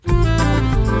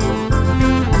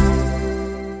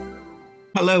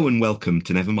Hello and welcome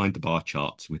to Nevermind the Bar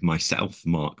Charts with myself,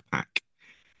 Mark Pack.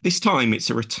 This time it's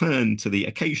a return to the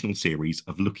occasional series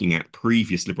of looking at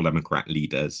previous Liberal Democrat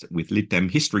leaders with Lib Dem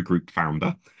History Group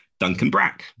founder Duncan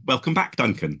Brack. Welcome back,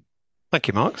 Duncan. Thank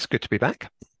you, Mark. It's good to be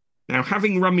back. Now,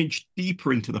 having rummaged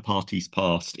deeper into the party's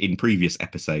past in previous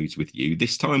episodes with you,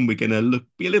 this time we're going to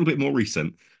be a little bit more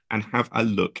recent and have a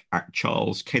look at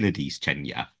Charles Kennedy's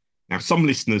tenure. Now, some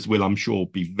listeners will, I'm sure,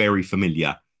 be very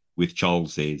familiar with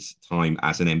Charles's time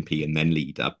as an MP and then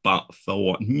leader. But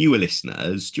for newer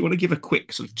listeners, do you want to give a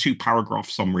quick sort of two-paragraph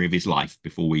summary of his life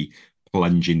before we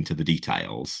plunge into the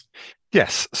details?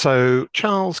 Yes, so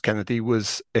Charles Kennedy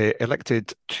was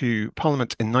elected to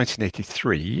Parliament in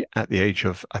 1983 at the age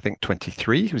of, I think,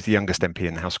 23. He was the youngest MP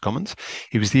in the House of Commons.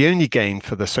 He was the only gain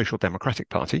for the Social Democratic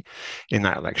Party in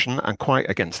that election and quite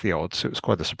against the odds, so it was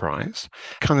quite a surprise.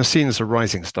 Kind of seen as a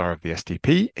rising star of the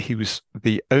SDP, he was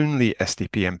the only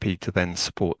SDP MP to then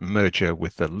support merger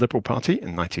with the Liberal Party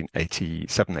in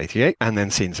 1987-88, and then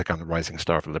seen as a kind of rising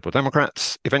star of the Liberal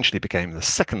Democrats. Eventually became the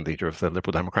second leader of the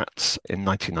Liberal Democrats in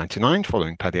 1999,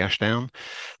 following Paddy Ashdown,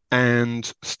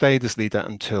 and stayed as leader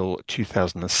until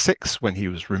 2006, when he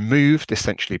was removed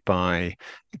essentially by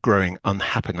growing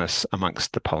unhappiness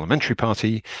amongst the parliamentary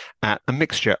party at a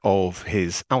mixture of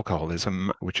his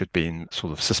alcoholism, which had been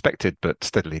sort of suspected but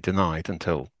steadily denied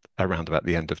until around about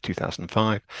the end of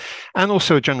 2005, and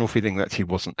also a general feeling that he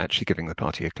wasn't actually giving the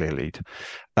party a clear lead.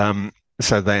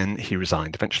 So then he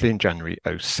resigned eventually in January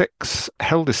 06,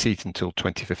 held his seat until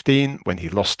 2015 when he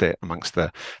lost it amongst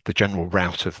the general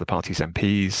rout of the party's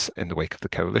MPs in the wake of the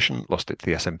coalition, lost it to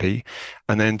the SNP.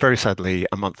 And then very sadly,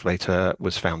 a month later,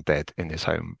 was found dead in his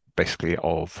home, basically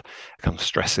of kind of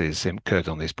stresses incurred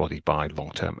on his body by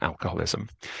long-term alcoholism.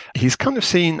 He's kind of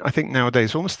seen, I think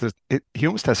nowadays, he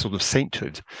almost has sort of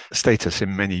sainthood status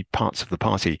in many parts of the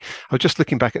party. I was just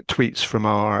looking back at tweets from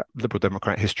our Liberal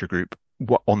Democrat History Group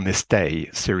on this day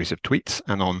series of tweets.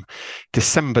 And on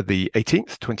December the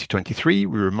 18th, 2023,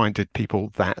 we reminded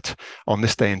people that on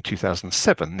this day in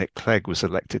 2007, Nick Clegg was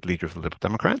elected leader of the Liberal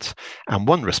Democrats. And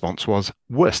one response was,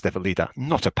 worst ever leader,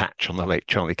 not a patch on the late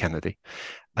Charlie Kennedy.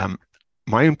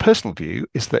 My own personal view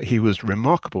is that he was a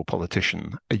remarkable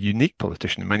politician, a unique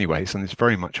politician in many ways, and is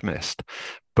very much missed,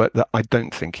 but that I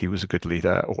don't think he was a good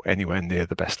leader or anywhere near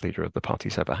the best leader of the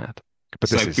party's ever had. But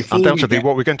this is undoubtedly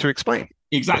what we're going to explain.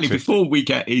 Exactly. Before we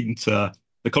get into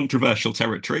the controversial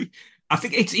territory, I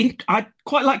think I'd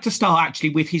quite like to start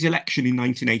actually with his election in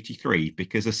 1983,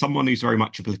 because as someone who's very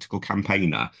much a political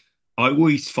campaigner, I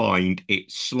always find it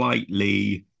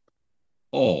slightly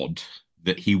odd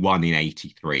that he won in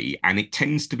 83, and it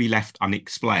tends to be left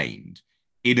unexplained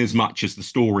in as much as the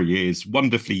story is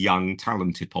wonderfully young,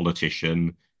 talented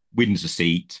politician, wins a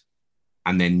seat,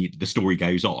 and then the story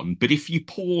goes on. But if you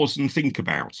pause and think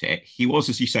about it, he was,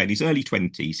 as you say, in his early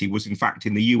 20s. He was, in fact,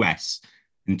 in the US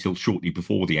until shortly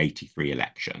before the 83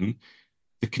 election.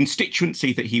 The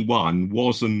constituency that he won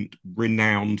wasn't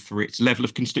renowned for its level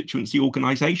of constituency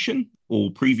organisation or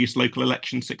previous local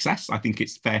election success, I think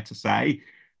it's fair to say.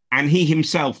 And he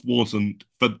himself wasn't,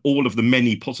 for all of the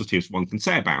many positives one can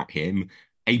say about him,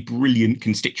 a brilliant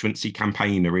constituency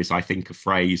campaigner is, I think, a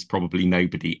phrase probably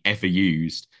nobody ever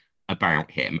used about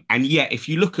him. And yet, if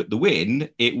you look at the win,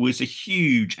 it was a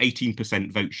huge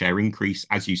 18% vote share increase,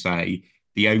 as you say,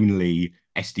 the only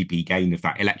SDP gain of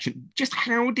that election. Just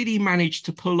how did he manage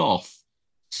to pull off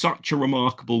such a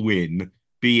remarkable win,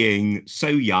 being so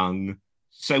young,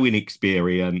 so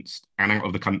inexperienced, and out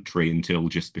of the country until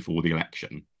just before the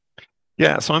election?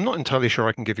 Yeah, so I'm not entirely sure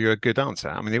I can give you a good answer.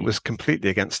 I mean, it was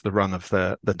completely against the run of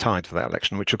the tide for that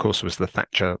election, which of course was the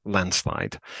Thatcher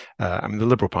landslide. I mean, the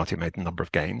Liberal Party made a number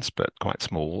of gains, but quite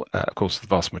small. Of course, the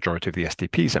vast majority of the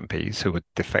SDP's MPs, who were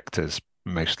defectors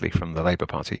mostly from the Labour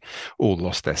Party, all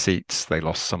lost their seats. They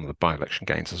lost some of the by-election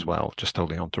gains as well, just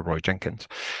holding on to Roy Jenkins.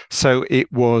 So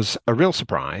it was a real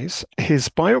surprise. His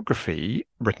biography,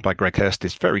 written by Greg Hurst,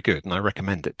 is very good, and I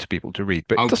recommend it to people to read.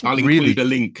 But it doesn't I'll really include a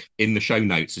link in the show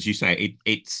notes, as you say.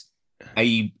 It's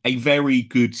a very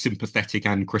good, sympathetic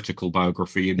and critical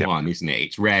biography in yeah, one, isn't it?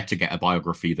 It's rare to get a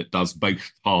biography that does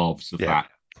both halves of yeah. that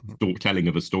telling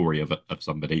of a story of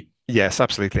somebody. Yes,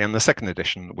 absolutely. And the second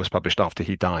edition was published after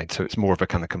he died, so it's more of a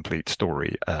kind of complete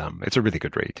story. It's a really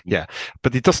good read. Yeah.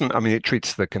 But it doesn't, I mean, it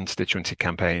treats the constituency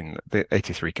campaign, the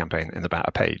 83 campaign, in about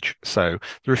a page. So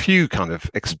there are a few kind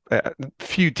of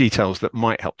few details that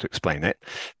might help to explain it.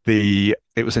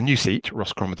 It was a new seat,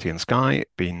 Ross Cromarty and Skye,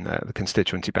 being the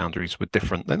constituency boundaries were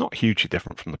different. They're not hugely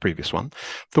different from the previous one.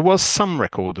 There was some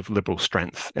record of Liberal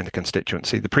strength in the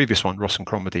constituency. The previous one, Ross and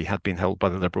Cromarty, had been held by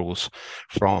the Liberals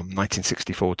from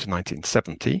 1964 to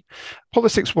 1970.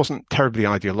 Politics wasn't terribly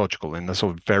ideological in the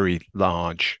sort of very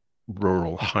large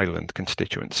rural Highland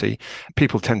constituency.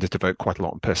 People tended to vote quite a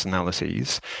lot on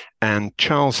personalities, and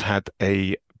Charles had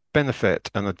a benefit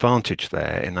and advantage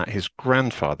there in that his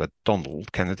grandfather,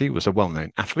 Donald Kennedy, was a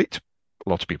well-known athlete. A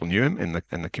lot of people knew him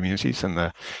in the communities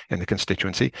and in the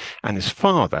constituency, and his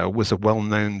father was a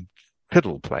well-known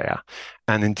fiddle player,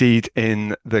 and indeed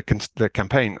in the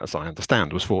campaign, as I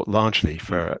understand, was fought largely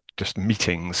for just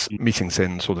meetings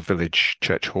in sort of village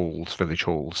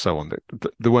halls, so on.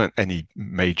 There weren't any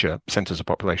major centres of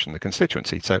population in the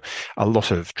constituency, so a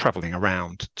lot of travelling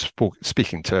around,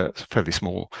 speaking to fairly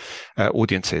small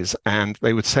audiences, and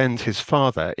they would send his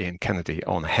father, Ian Kennedy,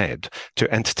 on ahead to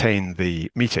entertain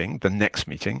the next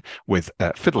meeting with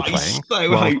fiddle playing. I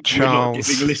so hope you're not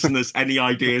giving listeners any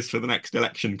ideas for the next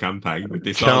election campaign with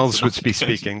this Charles would be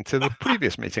speaking to the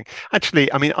previous meeting.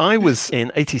 Actually, I mean, I was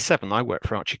in 87, I worked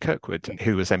for Archie Kirkwood,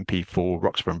 who was MP for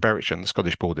Roxburgh and Berwickshire and the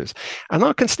Scottish borders. And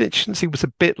our constituency was a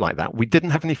bit like that. We didn't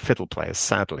have any fiddle players,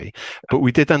 sadly, but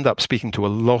we did end up speaking to a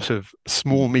lot of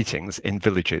small meetings in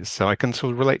villages. So I can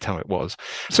sort of relate to how it was.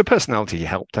 So personality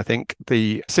helped, I think.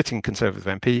 The sitting Conservative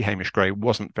MP, Hamish Gray,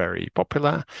 wasn't very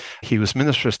popular. He was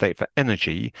Minister of State for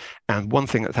Energy. And one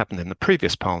thing that happened in the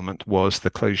previous Parliament was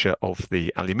the closure of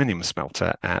the aluminium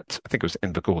smelter at, I think it was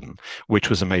Invergordon, which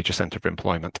was a major centre of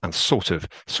employment and sort of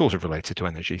related to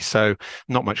energy. So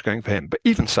not much going for him. But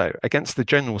even so, against the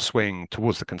general swing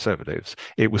towards the Conservatives,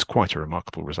 it was quite a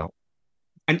remarkable result.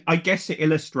 And I guess it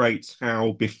illustrates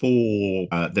how before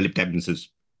the Lib Dems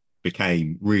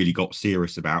really got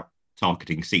serious about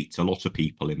targeting seats, a lot of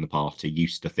people in the party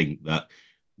used to think that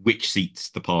which seats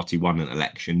the party won an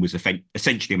election was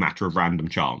essentially a matter of random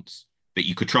chance. That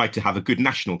you could try to have a good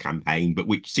national campaign, but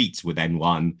which seats were then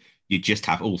won, you'd just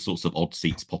have all sorts of odd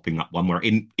seats popping up one where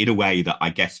in a way that I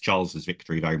guess Charles's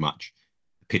victory very much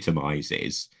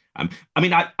epitomises. I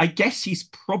mean, I guess he's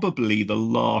probably the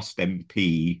last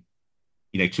MP,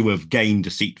 to have gained a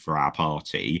seat for our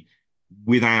party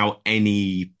without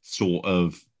any sort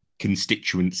of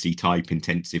constituency type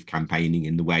intensive campaigning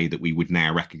in the way that we would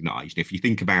now recognise. If you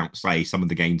think about, say, some of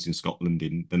the gains in Scotland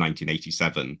in the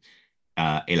 1987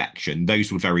 election,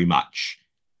 those were very much,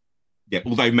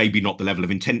 although maybe not the level of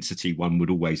intensity one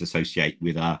would always associate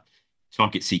with a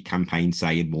target seat campaign,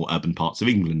 say, in more urban parts of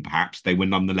England, perhaps, they were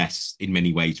nonetheless, in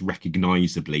many ways,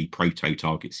 recognisably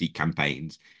proto-target seat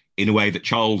campaigns in a way that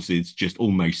Charles's just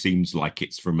almost seems like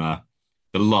it's from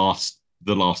the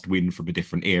last win from a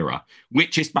different era,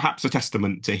 which is perhaps a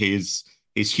testament to his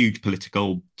huge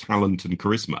political talent and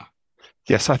charisma.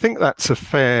 Yes, I think that's a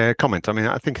fair comment. I mean,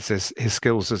 I think it's his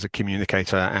skills as a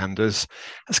communicator and as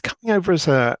coming over as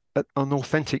an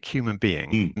authentic human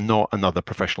being, not another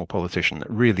professional politician, that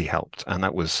really helped. And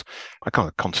that was a kind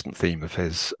of constant theme of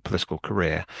his political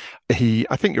career. I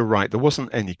think you're right, there wasn't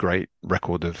any great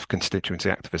record of constituency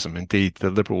activism. Indeed,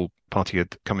 the Liberal Party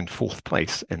had come in fourth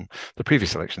place in the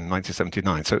previous election in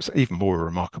 1979. So it's even more a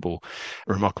remarkable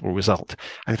result.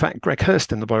 And in fact, Greg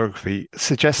Hurst in the biography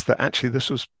suggests that actually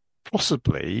this was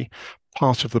possibly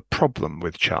part of the problem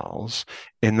with Charles,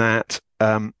 in that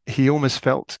he almost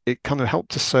felt it kind of helped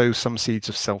to sow some seeds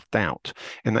of self-doubt,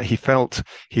 in that he felt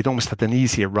he'd almost had an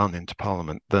easier run into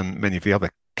Parliament than many of the other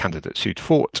candidates who'd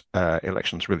fought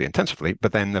elections really intensively,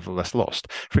 but then nevertheless lost.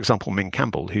 For example, Ming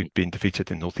Campbell, who'd been defeated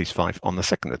in North East Fife on the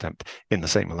second attempt in the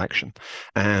same election.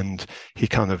 And he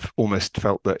kind of almost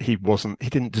felt that he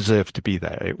didn't deserve to be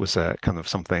there. It was a kind of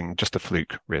something, just a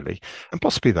fluke, really. And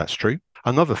possibly that's true.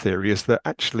 Another theory is that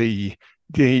actually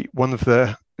one of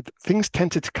the things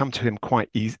tended to come to him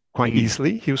quite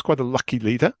easily. He was quite a lucky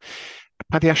leader.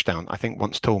 Paddy Ashdown, I think,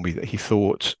 once told me that he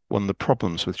thought one of the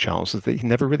problems with Charles is that he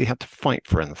never really had to fight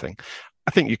for anything.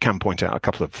 I think you can point out a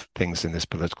couple of things in his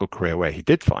political career where he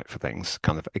did fight for things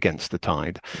kind of against the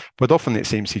tide, but often it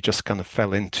seems he just kind of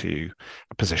fell into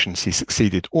positions. He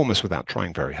succeeded almost without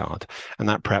trying very hard, and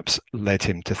that perhaps led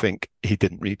him to think he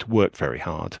didn't need to work very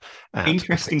hard.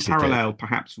 Interesting parallel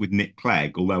perhaps with Nick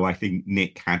Clegg, although I think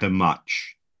Nick had a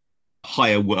much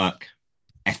higher work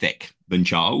ethic than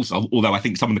Charles, although I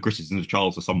think some of the criticisms of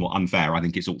Charles are somewhat unfair. I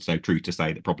think it's also true to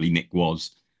say that probably Nick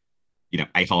was,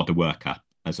 a harder worker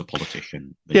as a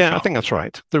politician. Yeah, Charles. I think that's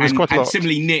right. There was quite a lot. And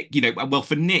similarly, Nick,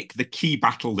 for Nick, the key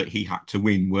battle that he had to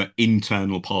win were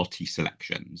internal party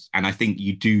selections. And I think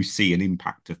you do see an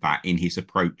impact of that in his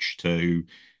approach to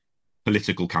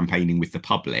political campaigning with the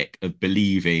public, of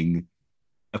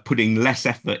putting less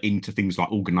effort into things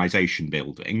like organisation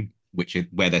building which is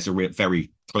where there's a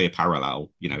very clear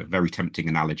parallel, a very tempting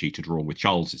analogy to draw with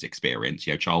Charles's experience.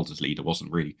 Charles as leader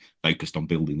wasn't really focused on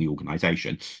building the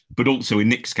organization. But also in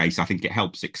Nick's case, I think it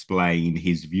helps explain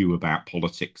his view about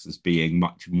politics as being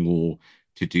much more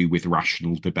to do with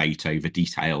rational debate over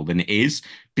detail than it is,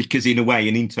 because in a way,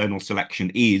 an internal selection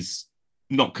is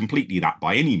not completely that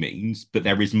by any means, but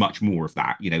there is much more of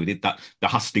that. The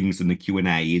hustings and the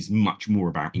Q&A is much more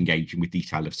about engaging with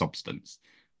detail of substance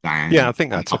Yeah, I than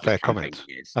think that's a fair comment.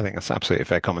 I think that's absolutely a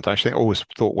fair comment. Actually, I always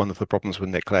thought one of the problems with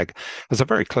Nick Clegg, as a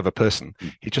very clever person,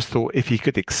 he just thought if he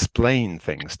could explain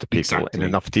things to people in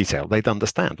enough detail, they'd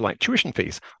understand. Like tuition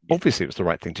fees, obviously it was the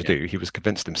right thing to do. He was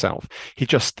convinced himself. He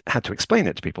just had to explain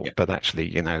it to people. But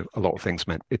actually, a lot of things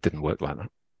meant it didn't work like that.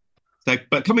 So,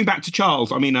 but coming back to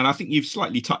Charles, I mean, and I think you've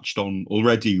slightly touched on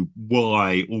already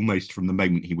why almost from the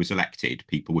moment he was elected,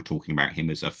 people were talking about him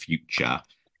as a future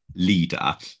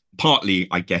leader. Partly,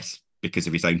 I guess, because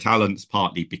of his own talents,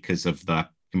 partly because of the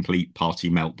complete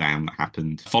party meltdown that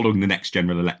happened following the next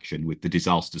general election with the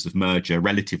disasters of merger,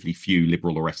 relatively few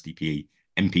Liberal or SDP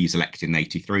MPs elected in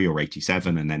 83 or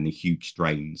 87, and then the huge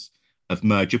strains of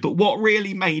merger. But what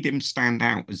really made him stand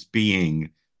out as being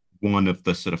one of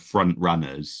the sort of front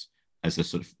runners, as a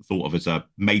sort of thought of as a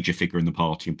major figure in the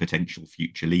party and potential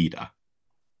future leader?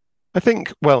 I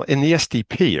think, well, in the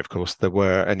SDP, of course, there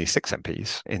were only 6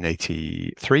 MPs in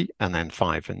 83 and then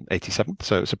 5 in 87.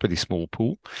 So it's a pretty small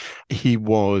pool. He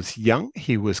was young.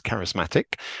 He was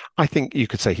charismatic. I think you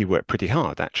could say he worked pretty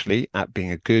hard, actually, at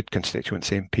being a good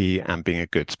constituency MP and being a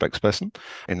good spokesperson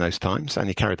in those times. And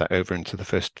he carried that over into the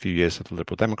first few years of the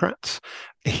Liberal Democrats.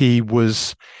 He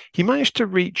managed to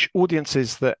reach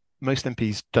audiences that most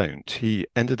MPs don't. He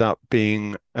ended up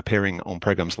appearing on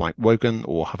programs like Wogan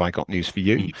or Have I Got News for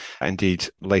You? Indeed,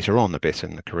 later on a bit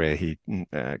in the career, he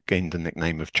gained the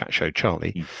nickname of Chat Show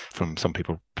Charlie from some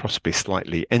people possibly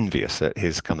slightly envious at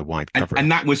his kind of wide coverage.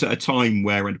 And that was at a time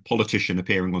where a politician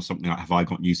appearing on something like Have I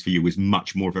Got News for You was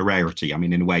much more of a rarity. I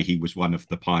mean, in a way, he was one of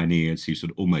the pioneers who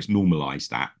sort of almost normalized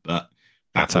that, but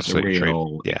that was a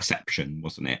real exception,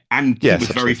 wasn't it? And he was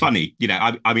very funny.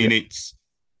 I mean, it's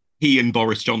he and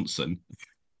Boris Johnson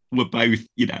were both,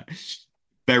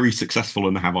 very successful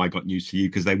in Have I Got News for You,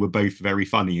 because they were both very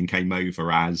funny and came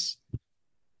over as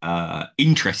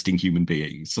interesting human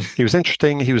beings. He was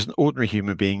interesting. He was an ordinary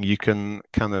human being. You can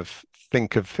kind of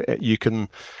think of, you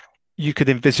could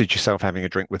envisage yourself having a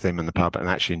drink with him in the pub and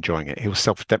actually enjoying it. He was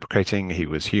self-deprecating. He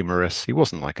was humorous. He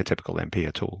wasn't like a typical MP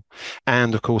at all.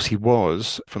 And of course, he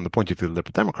was, from the point of view of the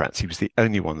Liberal Democrats, he was the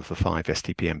only one of the 5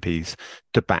 SDP MPs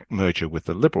to back merger with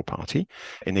the Liberal Party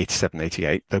in 87,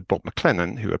 88, though Bob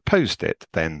McLennan, who opposed it,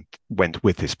 then went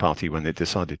with his party when it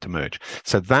decided to merge.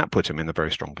 So that put him in a very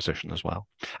strong position as well.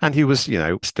 And he was,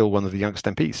 still one of the youngest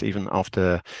MPs, even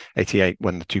after 88,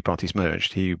 when the two parties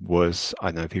merged. He was, I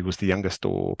don't know if he was the youngest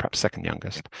or perhaps second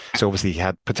youngest. So obviously he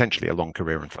had potentially a long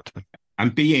career in front of him.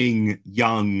 And being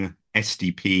young,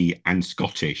 SDP and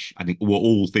Scottish, I think were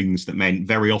all things that meant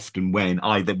very often when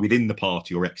either within the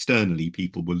party or externally,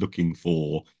 people were looking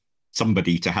for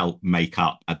somebody to help make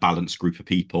up a balanced group of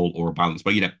people or a balanced,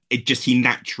 but he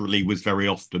naturally was very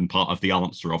often part of the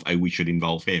answer of, we should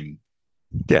involve him.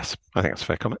 Yes, I think that's a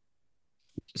fair comment.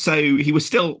 So he was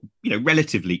still,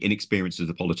 relatively inexperienced as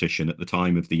a politician at the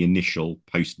time of the initial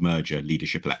post-merger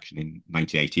leadership election in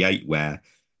 1988, where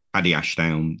Paddy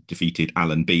Ashdown defeated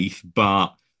Alan Beath.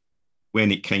 But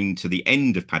when it came to the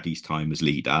end of Paddy's time as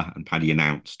leader, and Paddy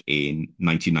announced in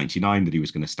 1999 that he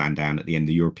was going to stand down at the end of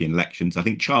the European elections, I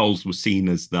think Charles was seen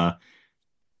as the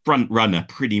front runner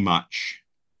pretty much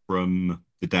from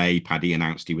the day Paddy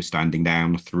announced he was standing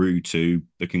down through to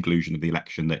the conclusion of the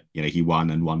election that, he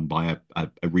won by a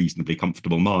reasonably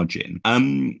comfortable margin.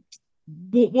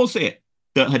 What was it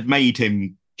that had made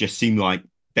him just seem like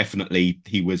definitely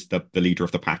he was the leader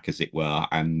of the pack, as it were,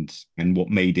 and what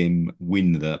made him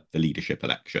win the leadership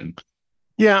election?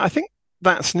 Yeah, I think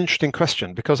that's an interesting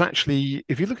question, because actually,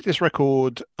 if you look at his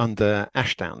record under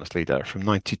Ashdown as leader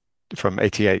from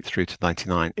 88 through to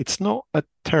 99, it's not a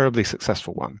terribly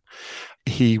successful one.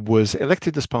 He was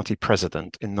elected as party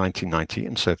president in 1990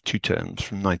 and served 2 terms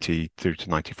from 90 through to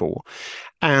 94.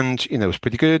 And, it was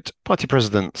pretty good. Party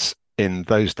presidents in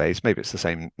those days, maybe it's the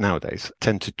same nowadays,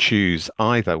 tend to choose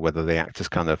either whether they act as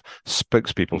kind of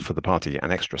spokespeople for the party,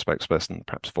 an extra spokesperson,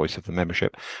 perhaps voice of the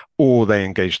membership, or they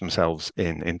engage themselves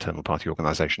in internal party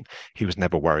organisation. He was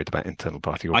never worried about internal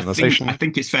party organisation. I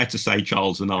think it's fair to say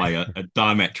Charles and I are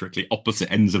diametrically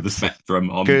opposite ends of the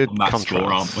spectrum on that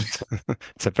score, aren't we?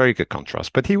 It's a very good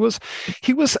contrast. But he was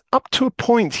up to a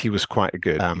point, he was quite a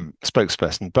good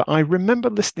spokesperson. But I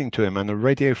remember listening to him on a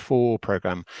Radio 4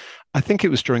 programme I think it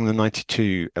was during the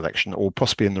 92 election, or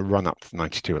possibly in the run up to the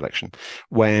 92 election,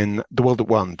 when The World at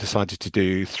One decided to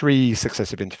do three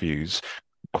successive interviews,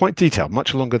 quite detailed,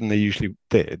 much longer than they usually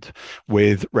did,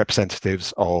 with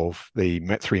representatives of the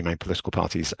three main political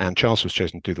parties. And Charles was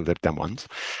chosen to do the Lib Dem ones.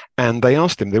 And they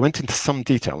asked him, they went into some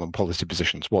detail on policy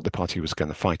positions, what the party was going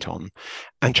to fight on.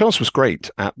 And Charles was great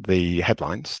at the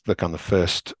headlines, the kind of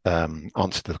first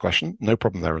answer to the question, no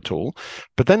problem there at all.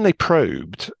 But then they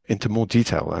probed into more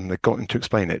detail and they got him to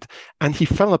explain it. And he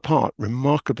fell apart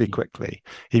remarkably quickly.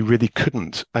 He really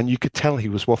couldn't. And you could tell he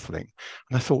was waffling.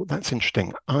 And I thought, that's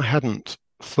interesting. I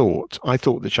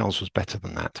thought that Charles was better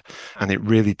than that, and it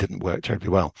really didn't work terribly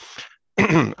well.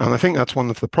 And I think that's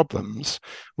one of the problems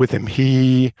with him.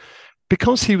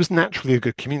 Because he was naturally a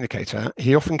good communicator,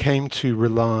 he often came to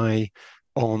rely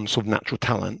on sort of natural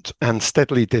talent and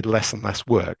steadily did less and less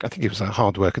work. I think he was a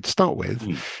hard worker to start with,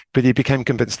 but he became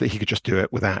convinced that he could just do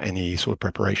it without any sort of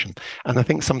preparation. And I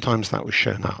think sometimes that was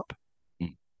shown up.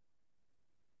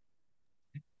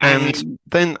 And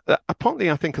then, partly,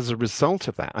 I think, as a result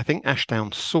of that, I think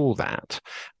Ashdown saw that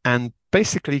and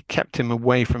basically kept him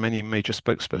away from any major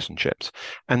spokespersonships.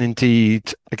 And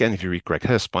indeed, again, if you read Greg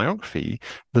Hurst's biography,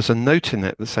 there's a note in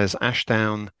it that says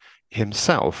Ashdown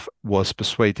himself was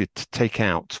persuaded to take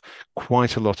out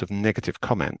quite a lot of negative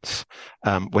comments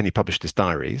when he published his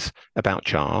diaries about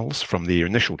Charles from the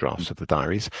initial drafts of the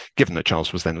diaries, given that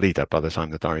Charles was then leader by the time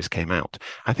the diaries came out.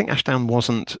 I think Ashdown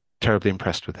wasn't terribly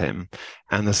impressed with him.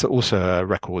 And there's also a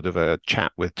record of a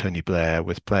chat with Tony Blair,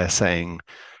 with Blair saying,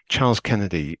 Charles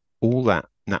Kennedy, all that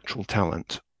natural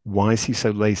talent, why is he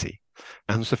so lazy?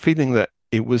 And there's a feeling that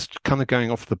it was kind of going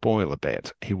off the boil a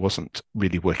bit. He wasn't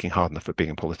really working hard enough at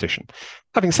being a politician.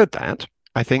 Having said that,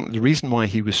 I think the reason why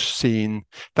he was seen,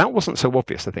 that wasn't so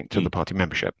obvious, I think, to the party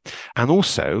membership. And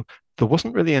also, there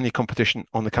wasn't really any competition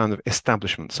on the kind of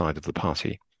establishment side of the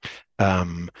party.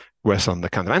 Whereas on the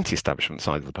kind of anti-establishment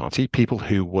side of the party, people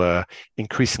who were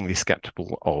increasingly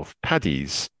skeptical of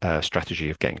Paddy's strategy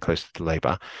of getting closer to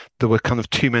Labour, there were kind of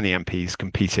too many MPs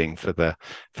competing for the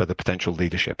potential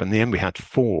leadership. In the end, we had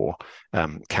four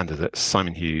candidates: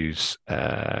 Simon Hughes,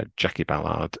 Jackie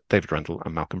Ballard, David Rendell,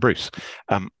 and Malcolm Bruce,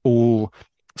 all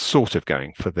sort of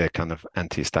going for their kind of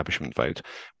anti-establishment vote,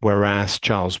 whereas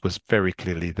Charles was very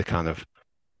clearly the kind of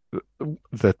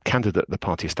the candidate the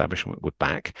party establishment would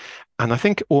back. And I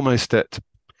think almost at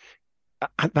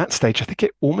that stage, I think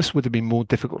it almost would have been more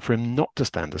difficult for him not to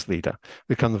stand as leader.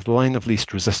 The kind of line of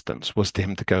least resistance was to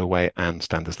him to go away and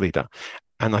stand as leader.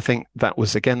 And I think that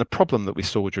was, again, a problem that we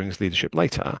saw during his leadership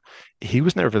later. He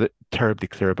was never terribly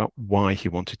clear about why he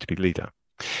wanted to be leader.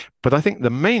 But I think the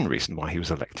main reason why he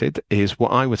was elected is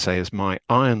what I would say is my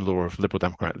iron law of Liberal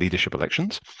Democrat leadership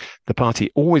elections. The party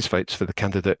always votes for the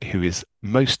candidate who is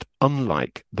most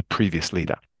unlike the previous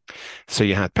leader. So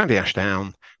you had Paddy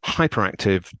Ashdown,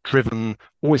 hyperactive, driven,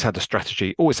 always had a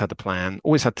strategy, always had a plan,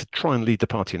 always had to try and lead the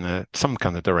party in some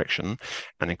kind of direction.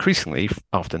 And increasingly,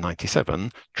 after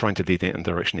 97, trying to lead it in a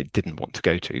direction it didn't want to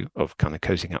go to, of kind of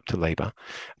cozying up to Labour.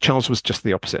 Charles was just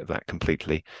the opposite of that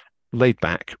completely. Laid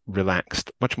back,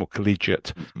 relaxed, much more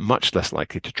collegiate, much less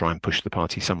likely to try and push the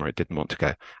party somewhere it didn't want to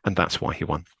go. And that's why he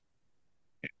won.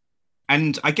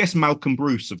 And I guess Malcolm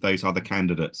Bruce, of those other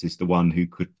candidates, is the one who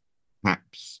could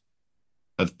perhaps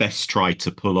have best tried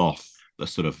to pull off the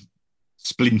sort of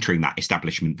splintering that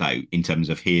establishment vote in terms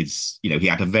of his, he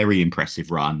had a very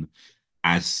impressive run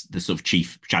as the sort of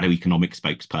chief shadow economic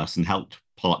spokesperson, helped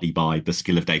partly by the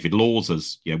skill of David Laws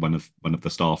as one of the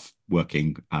staff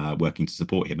working to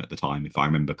support him at the time, if I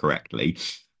remember correctly.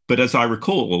 But as I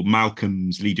recall,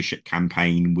 Malcolm's leadership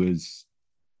campaign was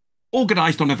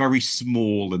organised on a very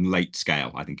small and late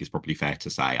scale, I think is probably fair to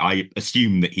say. I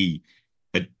assume that he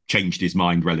had changed his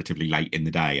mind relatively late in the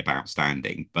day about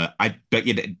standing, but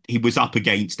he was up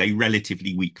against a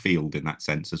relatively weak field in that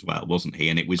sense as well, wasn't he?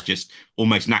 And it was just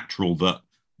almost natural that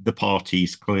the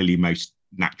party's clearly most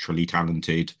naturally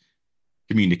talented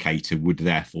communicator would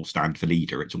therefore stand for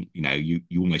leader. It's you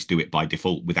almost do it by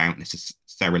default without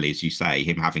necessarily, as you say,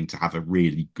 him having to have a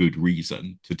really good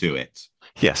reason to do it.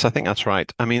 Yes, I think that's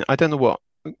right. I mean, I don't know what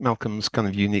Malcolm's kind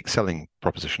of unique selling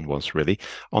proposition was, really.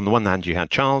 On the one hand, you had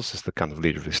Charles as the kind of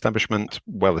leader of the establishment,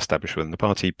 well established within the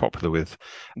party, popular with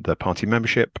the party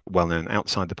membership, well known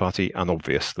outside the party, and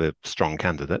obvious, the strong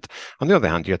candidate. On the other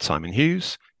hand, you had Simon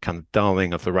Hughes, kind of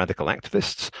darling of the radical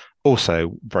activists,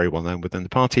 also very well known within the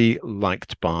party,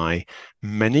 liked by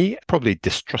many, probably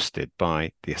distrusted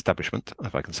by the establishment,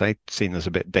 if I can say, seen as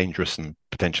a bit dangerous and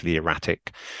potentially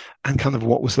erratic. And kind of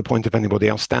what was the point of anybody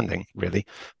else standing, really?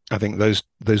 I think those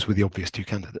were the obvious two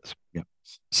candidates. Yeah.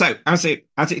 So as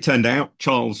it turned out,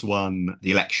 Charles won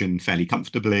the election fairly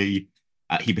comfortably.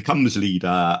 He becomes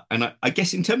leader. And I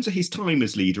guess in terms of his time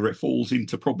as leader, it falls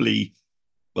into probably,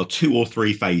 well, two or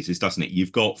three phases, doesn't it?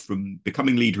 You've got from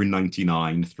becoming leader in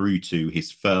 99 through to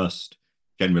his first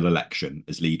general election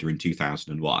as leader in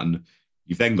 2001.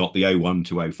 You've then got the '01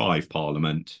 to '05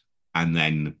 Parliament, and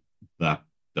then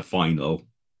the final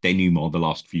denouement, the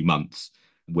last few months,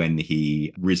 when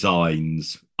he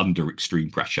resigns under extreme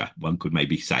pressure. One could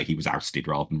maybe say he was ousted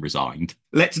rather than resigned.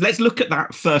 Let's look at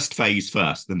that first phase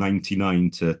first, the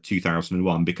 99 to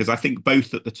 2001, because I think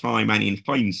both at the time and in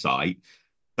hindsight,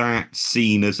 that's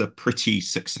seen as a pretty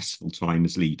successful time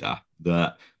as leader.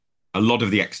 That a lot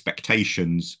of the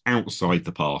expectations outside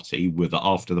the party were that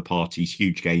after the party's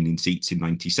huge gain in seats in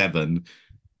 97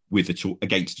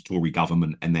 against a Tory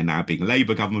government and then now being a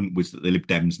Labour government, was that the Lib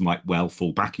Dems might well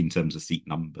fall back in terms of seat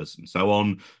numbers and so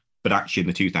on. But actually in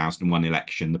the 2001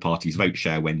 election, the party's vote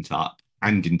share went up,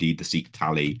 and indeed the seat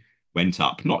tally went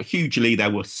up. Not hugely. There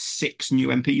were 6 new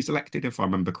MPs elected, if I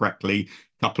remember correctly.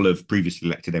 A couple of previously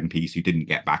elected MPs who didn't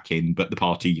get back in, but the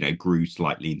party, grew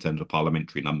slightly in terms of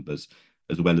parliamentary numbers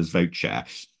as well as vote share.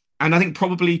 And I think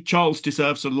probably Charles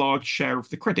deserves a large share of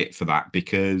the credit for that,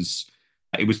 because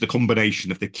it was the combination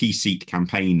of the key seat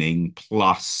campaigning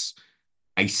plus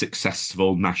a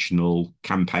successful national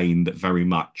campaign that very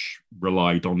much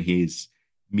relied on his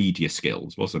media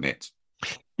skills, wasn't it?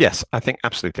 Yes, I think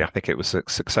absolutely. I think it was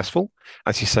successful.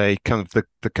 As you say, kind of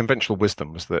the conventional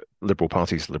wisdom was that Liberal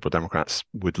parties, Liberal Democrats,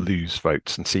 would lose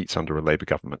votes and seats under a Labour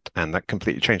government, and that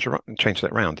completely changed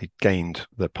that round.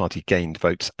 The party gained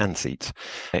votes and seats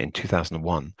in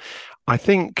 2001. I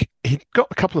think he got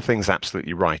a couple of things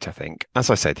absolutely right. I think,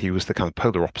 as I said, he was the kind of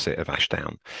polar opposite of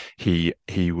Ashdown. He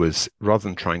was, rather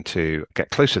than trying to get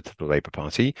closer to the Labour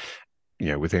Party,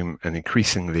 within an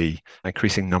increasing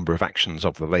number of actions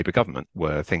of the Labour government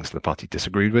were things the party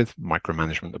disagreed with: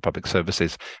 micromanagement of public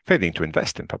services, failing to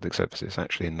invest in public services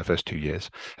actually in the first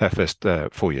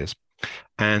 4 years.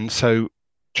 And so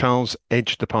Charles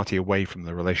edged the party away from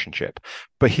the relationship,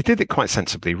 but he did it quite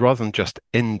sensibly. Rather than just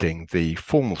ending the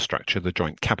formal structure, the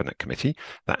Joint Cabinet Committee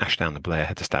that Ashdown and Blair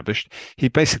had established, he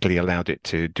basically allowed it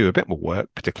to do a bit more work,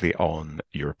 particularly on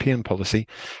European policy,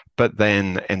 but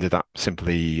then ended up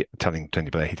simply telling Tony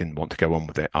Blair he didn't want to go on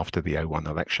with it after the '01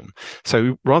 election.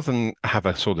 So rather than have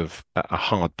a sort of a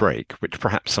hard break, which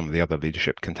perhaps some of the other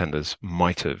leadership contenders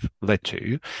might have led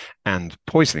to, and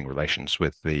poisoning relations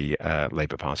with the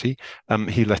Labour Party,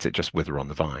 he let it just wither on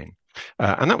the vine.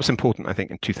 And that was important, I think,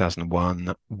 in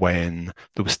 2001, when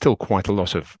there was still quite a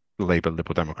lot of Labour,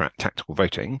 Liberal Democrat tactical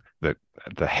voting.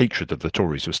 The hatred of the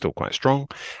Tories was still quite strong,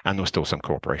 and there was still some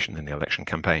cooperation in the election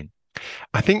campaign.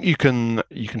 I think you can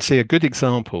see a good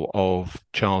example of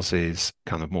Charles's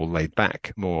kind of more laid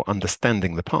back, more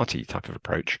understanding the party type of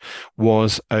approach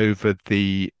was over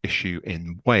the issue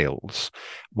in Wales,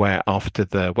 where after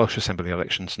the Welsh Assembly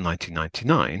elections in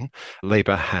 1999,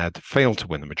 Labour had failed to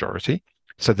win a majority.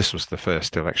 So this was the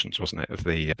first elections, wasn't it, of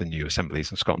the new assemblies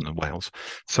in Scotland and Wales.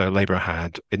 So Labour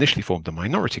had initially formed a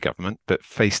minority government, but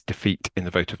faced defeat in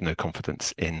the vote of no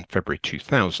confidence in February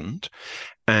 2000.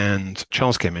 And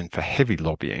Charles came in for heavy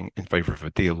lobbying in favour of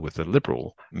a deal with the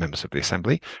Liberal members of the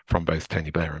Assembly from both Tony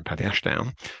Blair and Paddy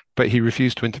Ashdown, but he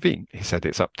refused to intervene. He said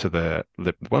it's up to the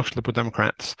Welsh Liberal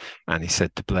Democrats, and he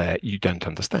said to Blair, "You don't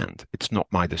understand. It's not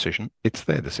my decision. It's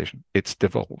their decision. It's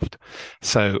devolved."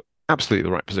 So absolutely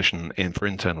the right position for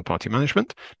internal party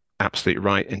management, absolutely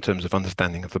right in terms of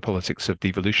understanding of the politics of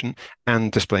devolution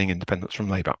and displaying independence from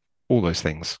Labour. All those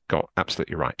things got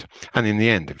absolutely right. And in the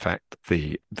end, in fact,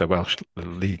 the Welsh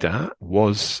leader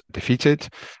was defeated.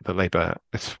 The Labour,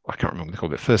 I can't remember what they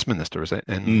called it, First Minister, is it,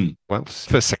 in Wales?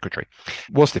 First Secretary,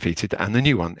 was defeated, and the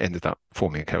new one ended up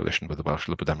forming a coalition with the Welsh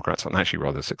Liberal Democrats, and actually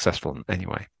rather successful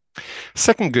anyway.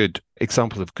 Second good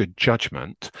example of good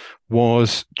judgment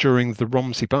was during the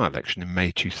Romsey by-election in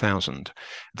May 2000.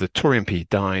 The Tory MP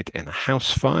died in a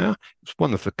house fire. It was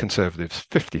one of the Conservatives'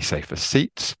 50 safest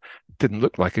seats. Didn't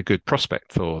look like a good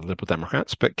prospect for Liberal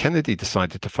Democrats, but Kennedy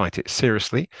decided to fight it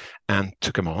seriously and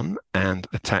took him on and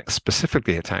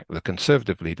specifically attacked the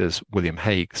Conservative leaders, William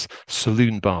Hague's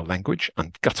saloon bar language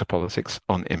and gutter politics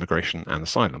on immigration and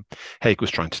asylum. Hague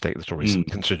was trying to take the Tories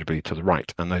considerably to the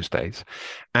right in those days.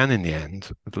 And in the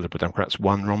end, the Liberal Democrats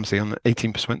won Romsey on an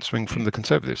 18% swing from the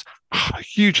Conservatives. A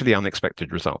hugely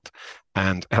unexpected result,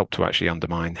 and helped to actually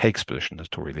undermine Hague's position as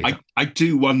Tory leader. I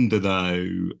do wonder,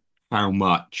 though, how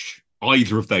much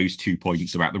either of those 2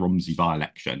 points about the Romsey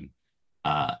by-election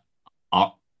are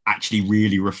actually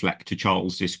really reflect to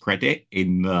Charles's credit,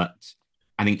 in that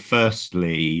I think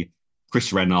firstly,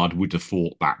 Chris Rennard would have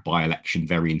fought that by-election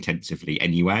very intensively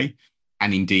anyway.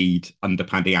 And indeed, under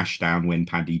Paddy Ashdown, when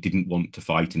Paddy didn't want to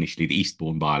fight initially the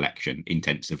Eastbourne by-election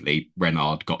intensively,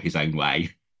 Renard got his own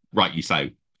way, rightly so,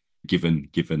 given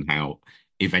how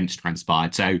events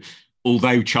transpired. So,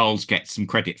 although Charles gets some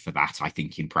credit for that, I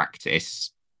think in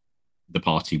practice, the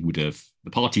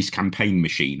party's campaign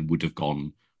machine would have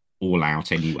gone all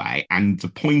out anyway. And the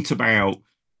point about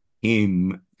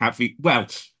him having, well,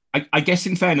 I guess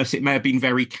in fairness, it may have been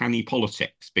very canny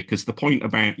politics, because the point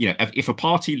about, if a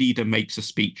party leader makes a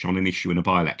speech on an issue in a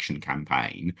by-election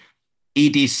campaign,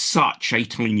 it is such a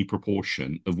tiny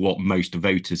proportion of what most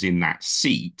voters in that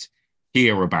seat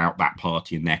hear about that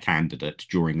party and their candidate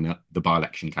during the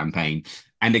by-election campaign.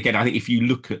 And again, I think if you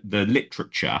look at the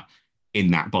literature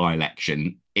in that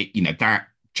by-election, that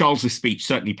Charles's speech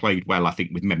certainly played well, I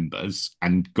think, with members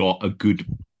and got a good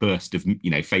burst of,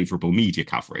 favourable media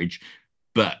coverage.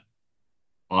 But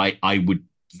I would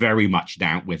very much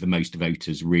doubt whether most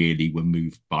voters really were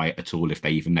moved by it at all, if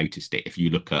they even noticed it. If you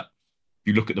look at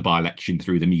the by-election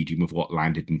through the medium of what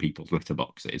landed in people's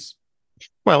letterboxes.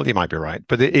 Well, you might be right,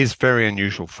 but it is very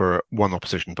unusual for one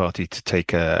opposition party to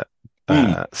take a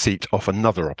seat off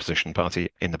another opposition party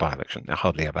in the by-election. It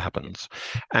hardly ever happens.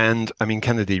 And I mean,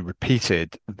 Kennedy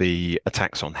repeated the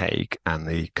attacks on Hague and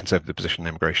the Conservative position on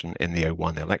immigration in the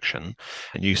 2001 election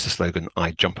and used the slogan,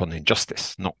 "I jump on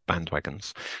injustice, not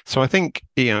bandwagons." So I think,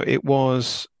 it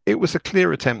was a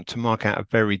clear attempt to mark out a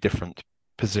very different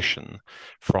position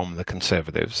from the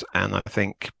Conservatives. And I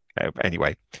think,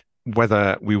 anyway,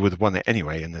 whether we would have won it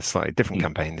anyway in this slightly different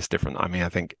campaign is different. I mean, I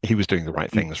think he was doing the right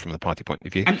things from the party point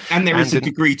of view. And there is a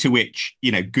degree to which,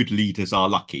 good leaders are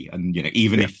lucky. And,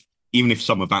 even if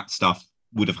some of that stuff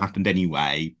would have happened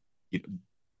anyway,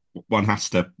 one has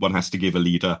to give a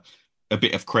leader a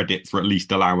bit of credit for at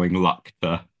least allowing luck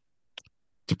to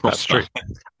prosper. That's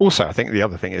true. Also, I think the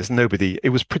other thing is it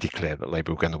was pretty clear that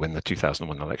Labour were going to win the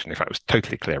 2001 election. In fact, it was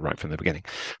totally clear right from the beginning.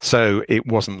 So it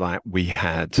wasn't like we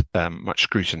had much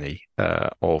scrutiny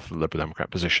of the Liberal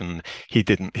Democrat position.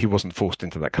 He wasn't forced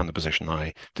into that kind of position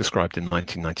I described in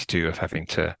 1992 of having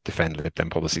to defend Lib Dem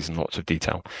policies in lots of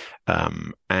detail.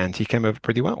 And he came over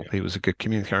pretty well. He was a good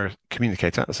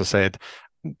communicator, as I said,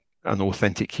 an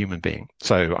authentic human being.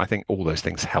 So I think all those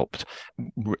things helped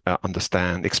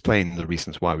explain the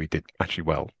reasons why we did actually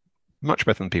well, much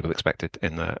better than people expected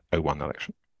in the 2001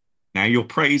 election. Now, your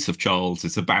praise of Charles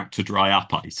is about to dry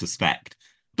up, I suspect,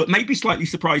 but maybe slightly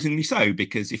surprisingly so,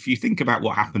 because if you think about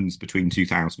what happens between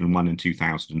 2001 and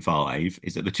 2005,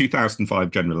 is that the 2005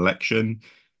 general election,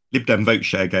 Lib Dem vote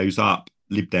share goes up,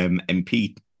 Lib Dem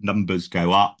MP numbers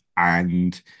go up,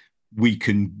 and we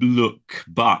can look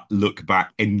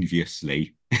back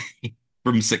enviously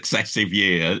from successive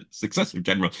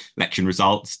general election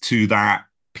results to that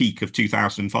peak of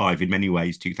 2005. In many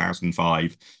ways,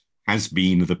 2005 has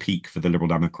been the peak for the Liberal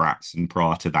Democrats, and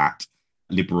prior to that,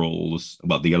 Liberals,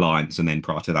 the Alliance, and then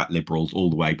prior to that, Liberals, all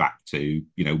the way back to,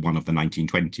 one of the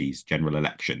 1920s general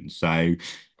elections. So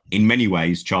in many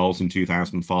ways, Charles in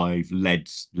 2005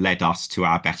 led us to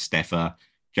our best ever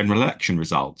general election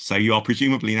results. So you are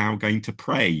presumably now going to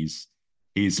praise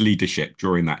his leadership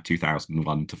during that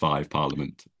 2001 to 5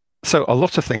 Parliament. So a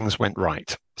lot of things went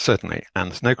right, certainly, and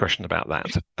there's no question about that.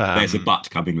 There's a but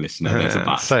coming, listener. There's a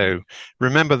but. So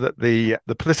remember that the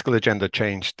political agenda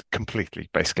changed completely,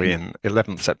 basically, in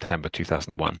 11th September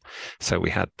 2001. So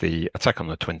we had the attack on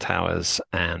the Twin Towers,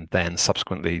 and then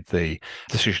subsequently the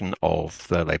decision of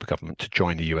the Labour government to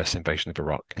join the US invasion of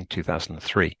Iraq in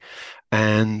 2003.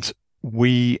 And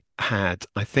we had,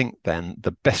 I think, then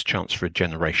the best chance for a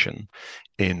generation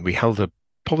we held a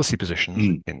policy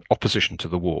position in opposition to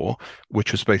the war,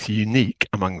 which was both unique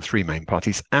among the three main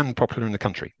parties and popular in the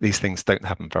country. These things don't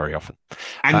happen very often.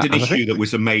 And an issue that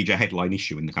was a major headline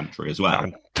issue in the country as well.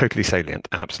 Totally salient,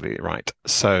 absolutely right.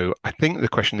 So I think the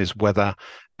question is whether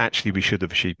actually we should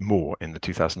have achieved more in the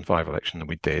 2005 election than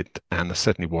we did, and there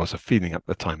certainly was a feeling at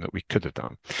the time that we could have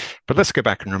done. But let's go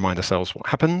back and remind ourselves what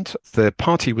happened. The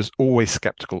party was always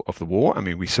skeptical of the war. I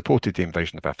mean, we supported the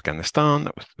invasion of Afghanistan.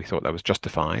 We thought that was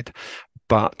justified.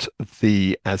 But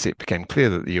as it became clear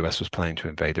that the US was planning to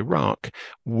invade Iraq,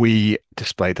 we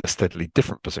displayed a steadily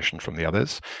different position from the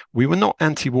others. We were not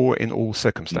anti-war in all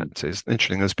circumstances.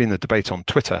 Interesting, there's been a debate on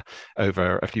Twitter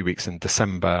over a few weeks in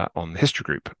December on the History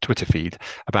Group Twitter feed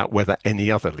about whether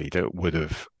any other leader would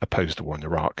have opposed the war in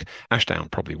Iraq. Ashdown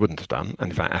probably wouldn't have done.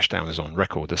 And in fact, Ashdown is on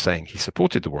record as saying he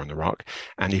supported the war in Iraq.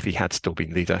 And if he had still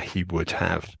been leader, he would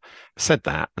have said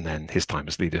that. And then his time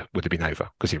as leader would have been over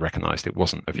because he recognised it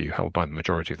wasn't a view held by the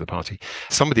majority of the party.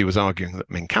 Somebody was arguing that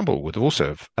Min Campbell would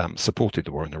also have supported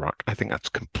the war in Iraq. I think that's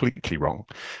completely wrong.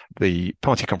 The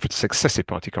party conference, successive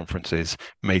party conferences,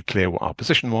 made clear what our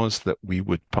position was, that we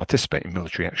would participate in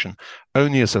military action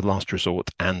only as a last resort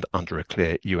and under a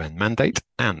clear UN mandate,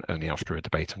 and only after a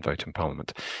debate and vote in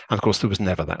Parliament. And of course, there was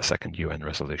never that second UN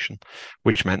resolution,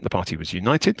 which meant the party was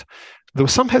united. There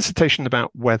was some hesitation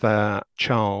about whether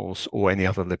Charles or any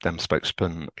other Lib Dem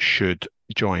spokesman should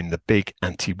join the big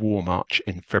anti-war march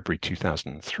in February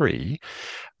 2003.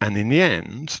 And in the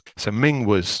end, so Ming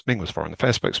was foreign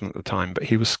affairs spokesman at the time, but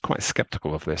he was quite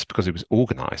skeptical of this because it was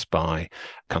organized by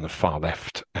kind of far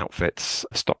left outfits,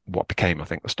 what became, I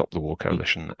think, the Stop the War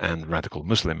Coalition, and radical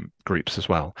Muslim groups as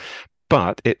well.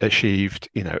 But it achieved,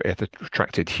 it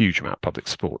attracted huge amount of public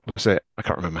support. Was it? I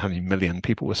can't remember how many million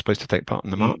people were supposed to take part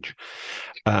in the march.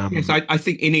 Yes, I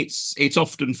think it's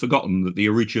often forgotten that the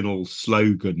original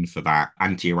slogan for that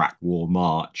anti-Iraq war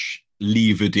march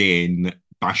levered in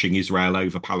bashing Israel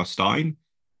over Palestine,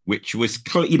 which was,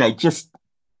 just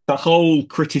the whole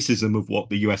criticism of what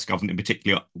the US government in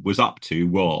particular was up to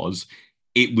was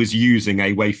it was using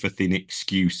a wafer-thin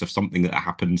excuse of something that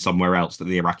happened somewhere else that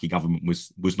the Iraqi government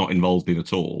was not involved in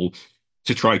at all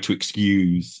to try to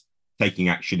excuse taking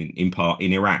action in part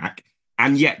in Iraq.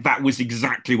 And yet that was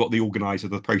exactly what the organisers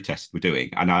of the protest were doing.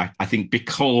 And I think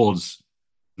because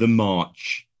the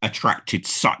march attracted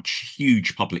such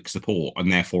huge public support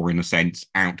and therefore, in a sense,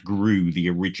 outgrew the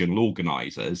original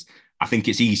organisers, I think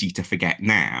it's easy to forget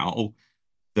now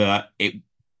that it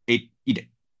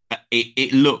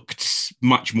looked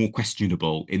much more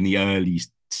questionable in the early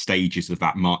stages of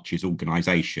that march's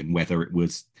organisation whether it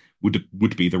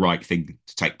would be the right thing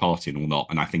to take part in or not.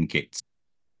 And I think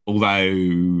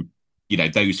although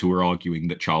those who were arguing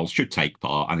that Charles should take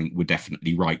part, I think were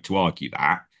definitely right to argue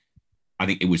that. I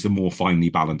think it was a more finely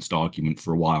balanced argument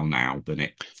for a while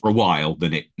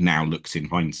than it now looks in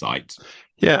hindsight.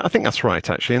 Yeah, I think that's right,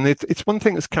 actually. And it's one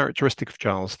thing that's characteristic of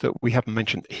Charles that we haven't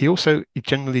mentioned. He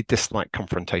generally disliked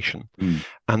confrontation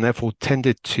and therefore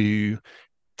tended to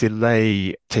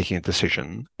delay taking a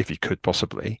decision if he could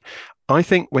possibly. I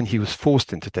think when he was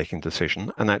forced into taking a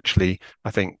decision, and actually,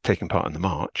 I think taking part in the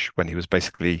march, when he was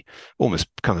basically almost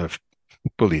kind of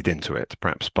bullied into it,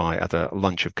 perhaps at a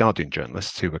lunch of Guardian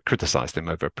journalists who had criticised him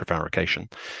over prevarication.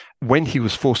 When he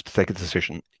was forced to take a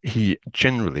decision, he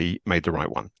generally made the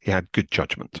right one. He had good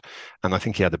judgment. And I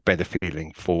think he had a better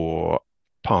feeling for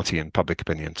party and public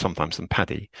opinion sometimes than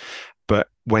Paddy. But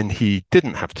when he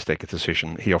didn't have to take a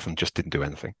decision, he often just didn't do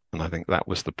anything. And I think that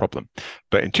was the problem.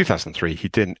 But in 2003, he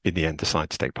did in the end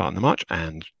decide to take part in the march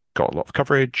and got a lot of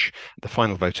coverage. The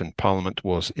final vote in Parliament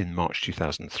was in March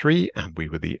 2003, and we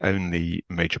were the only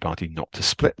major party not to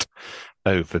split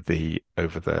over the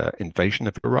invasion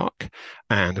of Iraq.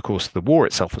 And of course, the war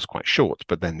itself was quite short,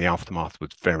 but then the aftermath was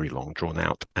very long, drawn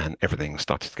out, and everything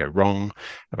started to go wrong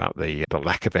about the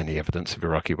lack of any evidence of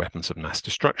Iraqi weapons of mass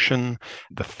destruction,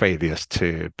 the failures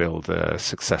to build a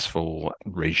successful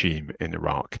regime in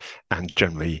Iraq, and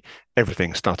generally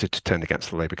everything started to turn against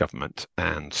the Labour government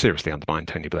and seriously undermine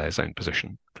Tony Blair's own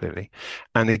position, clearly.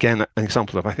 And again, an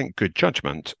example of, I think, good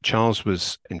judgment. Charles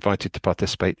was invited to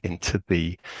participate into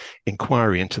the inquiry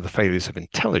into the failures of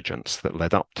intelligence that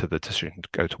led up to the decision to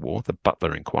go to war, the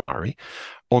Butler inquiry,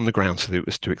 on the grounds that it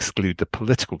was to exclude the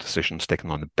political decisions taken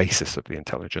on the basis of the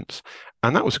intelligence.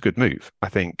 And that was a good move. I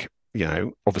think,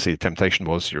 obviously the temptation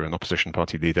was you're an opposition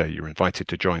party leader, you're invited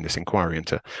to join this inquiry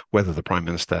into whether the Prime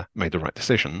Minister made the right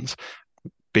decisions.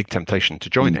 Big temptation to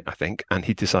join it, I think, and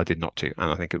he decided not to.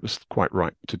 And I think it was quite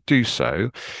right to do so.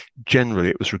 Generally,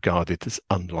 it was regarded as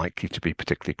unlikely to be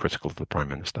particularly critical of the Prime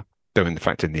Minister, though in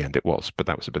fact, in the end, it was. But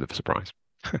that was a bit of a surprise.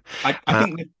 I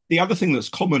think the other thing that's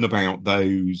common about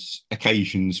those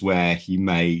occasions where he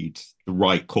made the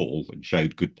right call and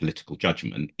showed good political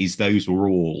judgment is those were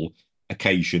all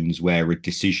occasions where a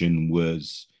decision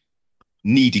was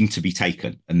needing to be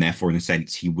taken. And therefore, in a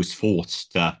sense, he was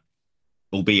forced to,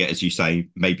 albeit, as you say,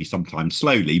 maybe sometimes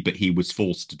slowly, but he was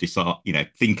forced to decide,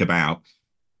 think about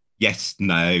yes,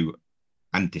 no,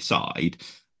 and decide.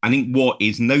 I think what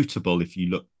is notable, if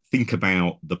you think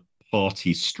about the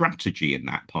party's strategy in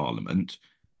that parliament,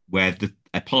 where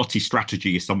a party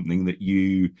strategy is something that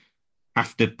you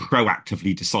have to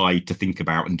proactively decide to think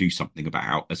about and do something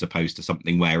about, as opposed to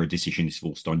something where a decision is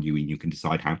forced on you and you can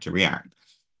decide how to react,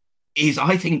 is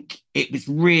I think it was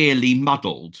really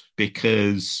muddled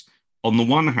because on the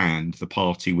one hand, the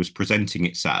party was presenting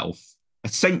itself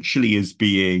essentially as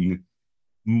being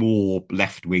more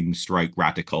left-wing stroke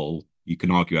radical. You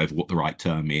can argue over what the right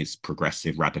term is,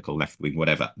 progressive, radical, left-wing,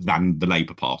 whatever, than the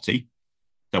Labour Party.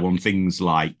 So on things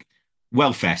like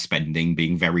welfare spending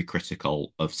being very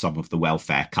critical of some of the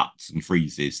welfare cuts and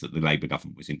freezes that the Labour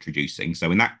government was introducing.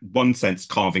 So, in that one sense,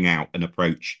 carving out an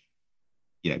approach,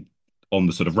 you know, on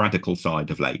the sort of radical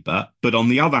side of Labour, but on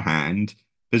the other hand,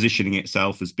 positioning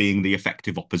itself as being the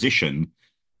effective opposition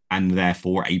and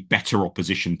therefore a better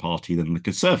opposition party than the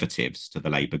Conservatives to the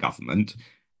Labour government.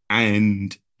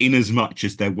 And in as much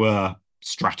as there were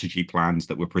strategy plans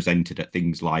that were presented at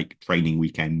things like training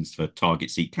weekends for target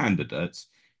seat candidates,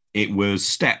 it was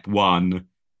step one,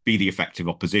 be the effective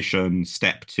opposition.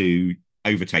 Step two,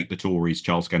 overtake the Tories.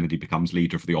 Charles Kennedy becomes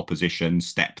leader of the opposition.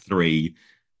 Step three,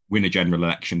 win a general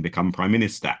election, become prime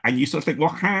minister. And you sort of think, well,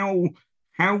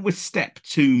 how was step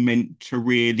two meant to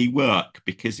really work?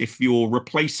 Because if you're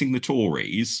replacing the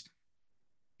Tories,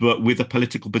 but with a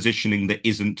political positioning that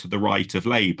isn't to the right of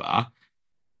Labour,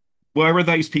 where are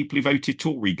those people who voted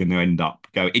Tory going to end up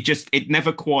going? It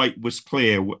never quite was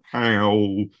clear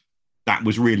how that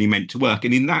was really meant to work.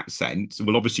 And in that sense,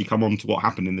 we'll obviously come on to what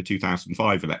happened in the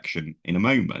 2005 election in a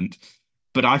moment.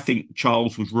 But I think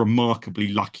Charles was remarkably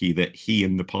lucky that he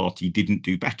and the party didn't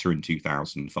do better in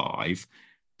 2005,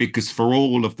 because for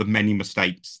all of the many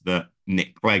mistakes that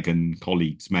Nick Clegg and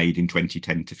colleagues made in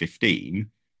 2010 to 15,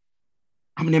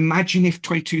 I mean, imagine if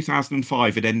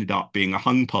 2005 had ended up being a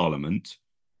hung parliament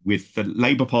with the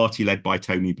Labour Party led by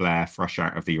Tony Blair, fresh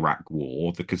out of the Iraq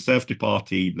War, the Conservative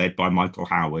Party led by Michael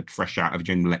Howard, fresh out of a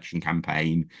general election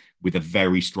campaign with a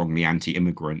very strongly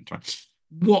anti-immigrant.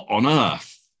 What on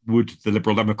earth would the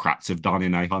Liberal Democrats have done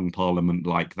in a hung parliament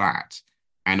like that?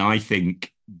 And I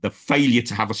think the failure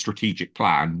to have a strategic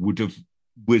plan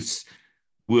was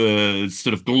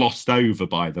sort of glossed over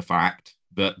by the fact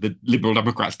that the Liberal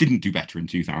Democrats didn't do better in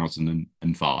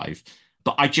 2005.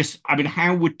 But I mean,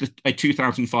 how would a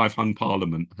 2005 hung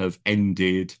parliament have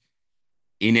ended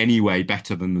in any way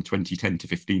better than the 2010 to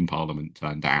 15 parliament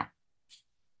turned out?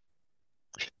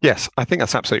 Yes, I think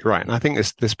that's absolutely right. And I think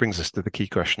this brings us to the key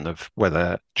question of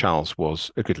whether Charles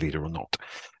was a good leader or not.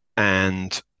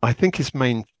 And I think his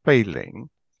main failing.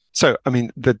 So, I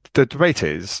mean, the debate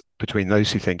is between those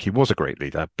who think he was a great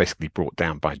leader, basically brought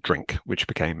down by drink, which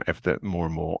became more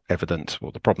and more evident,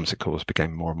 or the problems it caused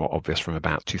became more and more obvious from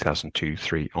about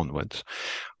 2002-3 onwards,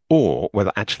 or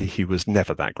whether actually he was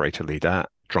never that great a leader,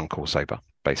 drunk or sober,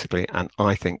 basically. And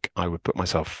I think I would put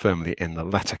myself firmly in the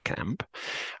latter camp.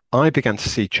 I began to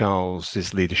see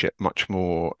Charles's leadership much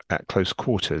more at close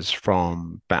quarters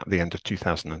from about the end of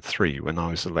 2003, when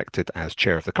I was elected as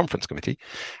chair of the conference committee.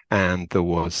 And I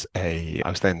was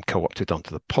then co-opted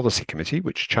onto the policy committee,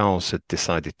 which Charles had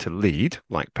decided to lead,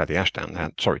 like Paddy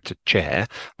Ashdown to chair,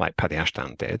 like Paddy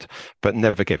Ashdown did, but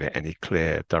never gave it any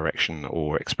clear direction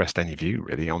or expressed any view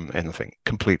really on anything,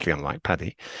 completely unlike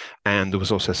Paddy. And there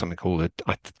was also something called,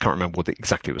 I can't remember what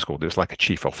exactly it was called. It was like a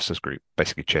chief officers group,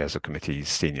 basically chairs of committees,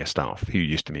 senior staff who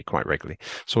used to meet quite regularly.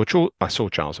 So I saw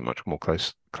Charles at much more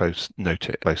close quarters.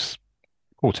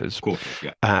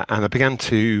 Yeah. And I began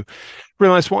to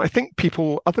realize what I think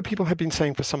other people had been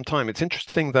saying for some time. It's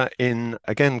interesting that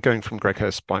again, going from Greg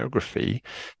Hurst's biography,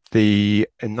 in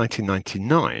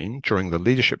 1999, during the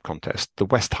leadership contest, the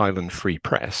West Highland Free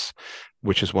Press,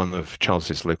 which is one of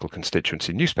Charles's local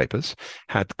constituency newspapers,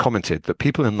 had commented that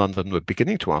people in London were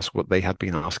beginning to ask what they had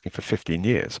been asking for 15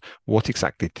 years. What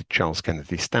exactly did Charles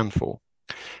Kennedy stand for?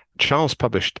 Charles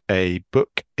published a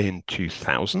book in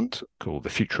 2000 called The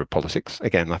Future of Politics.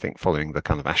 Again, I think following the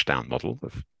kind of Ashdown model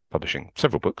of publishing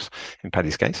several books in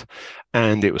Paddy's case.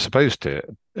 And it was supposed to,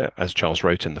 as Charles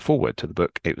wrote in the foreword to the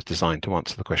book, it was designed to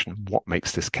answer the question, what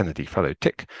makes this Kennedy fellow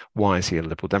tick? Why is he a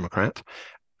Liberal Democrat?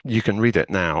 You can read it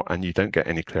now and you don't get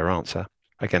any clear answer.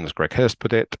 Again, as Greg Hurst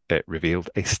put it, it revealed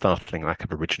a startling lack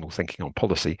of original thinking on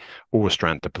policy or a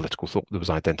strand of political thought that was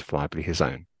identifiably his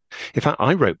own. In fact,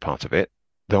 I wrote part of it,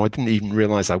 though I didn't even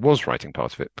realize I was writing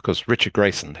part of it, because Richard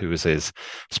Grayson, who was his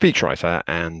speechwriter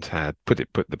and had put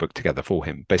the book together for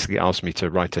him, basically asked me to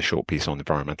write a short piece on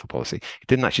environmental policy. He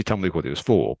didn't actually tell me what it was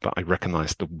for, but I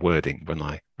recognized the wording when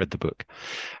I read the book.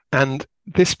 And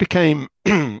this became,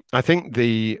 I think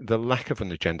the lack of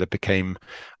an agenda became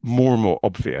more and more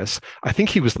obvious. I think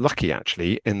he was lucky,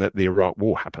 actually, in that the Iraq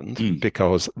War happened,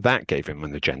 because that gave him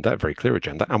an agenda, a very clear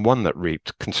agenda, and one that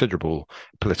reaped considerable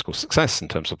political success in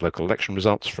terms of local election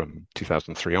results from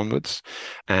 2003 onwards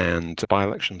and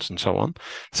by-elections and so on.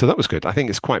 So that was good. I think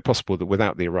it's quite possible that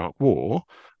without the Iraq War,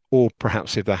 or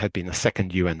perhaps if there had been a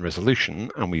second UN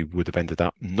resolution and we would have ended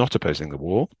up not opposing the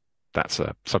war, that's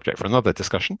a subject for another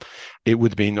discussion, it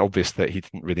would have been obvious that he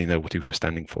didn't really know what he was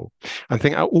standing for. I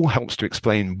think that all helps to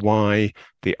explain why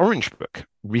the Orange Book,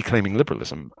 Reclaiming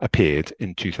Liberalism, appeared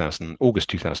in August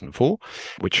 2004,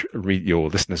 which your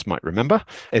listeners might remember,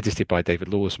 edited by David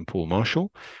Laws and Paul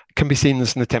Marshall. can be seen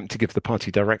as an attempt to give the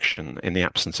party direction in the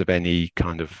absence of any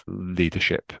kind of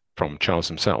leadership from Charles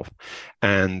himself.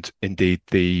 And indeed,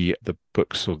 the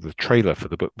books, or the trailer for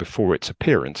the book before its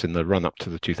appearance in the run-up to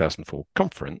the 2004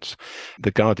 conference,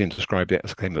 The Guardian described it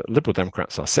as a claim that Liberal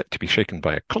Democrats are set to be shaken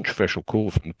by a controversial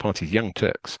call from the party's Young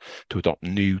Turks to adopt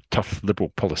new, tough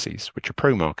Liberal policies, which are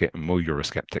pro-market and more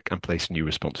Eurosceptic and place new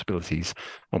responsibilities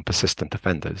on persistent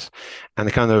offenders. And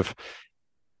the kind of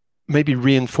maybe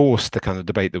reinforced the kind of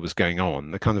debate that was going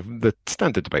on, the kind of the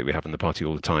standard debate we have in the party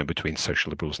all the time between social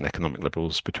liberals and economic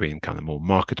liberals, between kind of more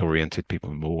market-oriented people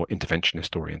and more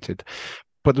interventionist-oriented.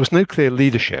 But there was no clear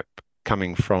leadership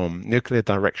coming from, no clear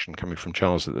direction coming from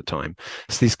Charles at the time.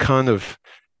 So these kind of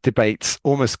debates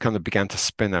almost kind of began to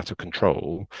spin out of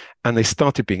control, and they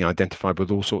started being identified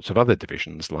with all sorts of other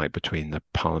divisions, like between the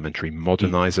parliamentary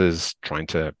modernizers trying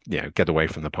to get away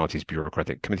from the party's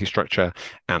bureaucratic committee structure,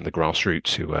 and the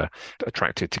grassroots who were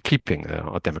attracted to keeping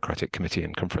our democratic committee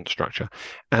and conference structure.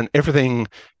 And everything,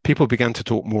 people began to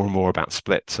talk more and more about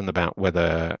splits and about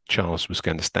whether Charles was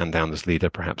going to stand down as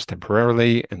leader, perhaps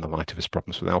temporarily, in the light of his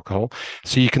problems with alcohol.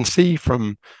 So you can see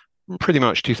from pretty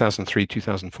much 2003,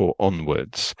 2004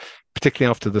 onwards, particularly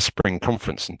after the spring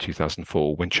conference in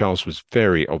 2004, when Charles was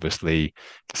very obviously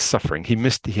suffering. He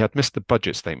had missed the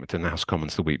budget statement in the House of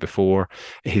Commons the week before.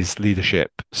 His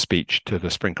leadership speech to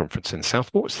the spring conference in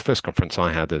Southport was the first conference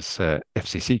I had as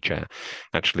FCC chair.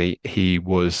 Actually, he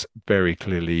was very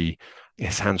clearly,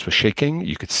 his hands were shaking.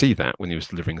 You could see that when he was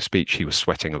delivering the speech. He was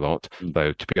sweating a lot,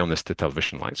 though, to be honest, the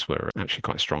television lights were actually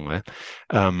quite strong there.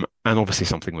 And obviously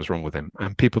something was wrong with him.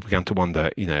 And people began to wonder,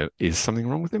 is something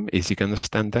wrong with him? Is he going to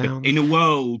stand down? In a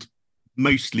world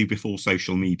mostly before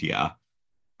social media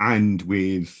and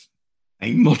with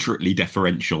a moderately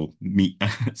deferential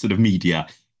sort of media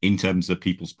in terms of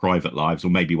people's private lives,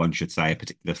 or maybe one should say a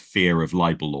particular fear of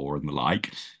libel law and the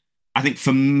like, I think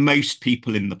for most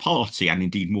people in the party, and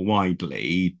indeed more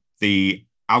widely, the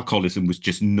alcoholism was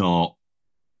just not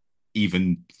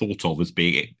even thought of as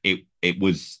being it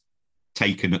was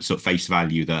taken at sort of face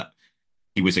value that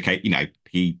he was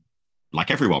he,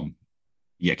 like everyone,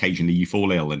 occasionally you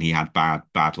fall ill, and he had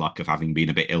bad luck of having been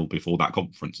a bit ill before that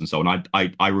conference and so on.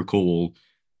 I recall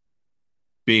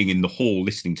being in the hall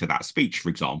listening to that speech, for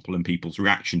example, and people's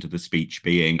reaction to the speech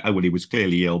being, oh, well, he was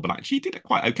clearly ill, but actually he did it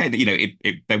quite okay.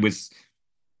 There was,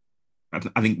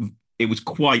 I think it was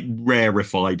quite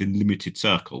rarefied in limited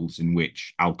circles in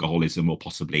which alcoholism, or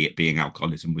possibly it being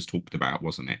alcoholism, was talked about,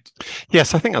 wasn't it?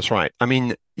 Yes, I think that's right. I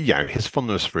mean, his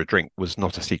fondness for a drink was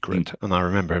not a secret. And I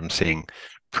remember him seeing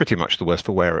pretty much the worse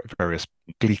for wear at various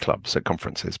glee clubs at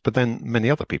conferences, but then many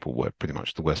other people were pretty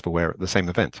much the worst for wear at the same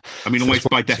event. I mean, almost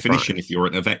by definition, if you're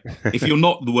at an event, if you're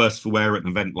not the worst for wear at an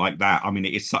event like that, I mean,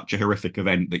 it is such a horrific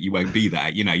event that you won't be there.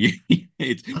 I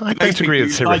don't agree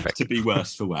it's horrific. Like to be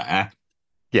worse for wear.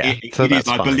 Yeah, it is,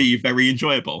 I believe, very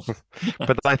enjoyable.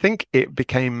 But I think it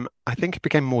became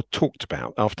more talked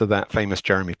about after that famous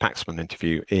Jeremy Paxman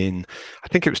interview in, I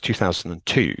think it was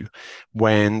 2002,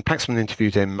 when Paxman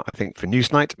interviewed him, I think, for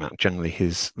Newsnight about generally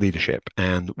his leadership.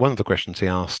 And one of the questions he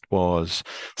asked was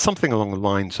something along the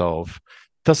lines of,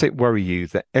 does it worry you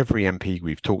that every MP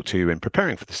we've talked to in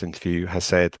preparing for this interview has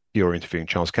said, you're interviewing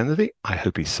Charles Kennedy? I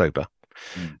hope he's sober.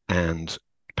 And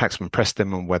Paxman pressed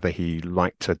him on whether he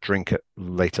liked to drink it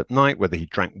late at night, whether he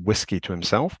drank whiskey to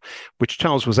himself, which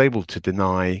Charles was able to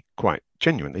deny quite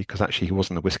genuinely, because actually he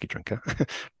wasn't a whiskey drinker.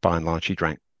 By and large, he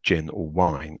drank gin or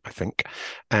wine, I think.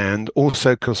 And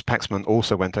also because Paxman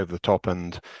also went over the top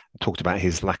and talked about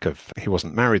his lack of, he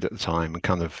wasn't married at the time, and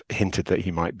kind of hinted that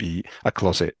he might be a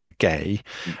closet gay,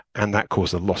 and that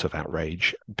caused a lot of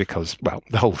outrage because, well,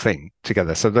 the whole thing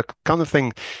together. So the kind of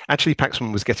thing, actually,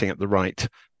 Paxman was getting at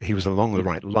he was along the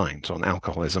right lines on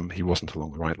alcoholism. He wasn't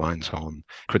along the right lines on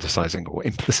criticizing or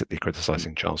implicitly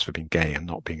criticizing Charles for being gay and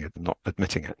not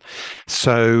admitting it.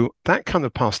 So that kind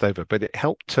of passed over, but it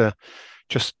helped to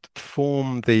just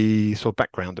form the sort of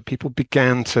background that people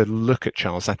began to look at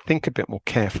Charles, I think, a bit more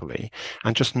carefully,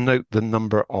 and just note the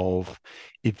number of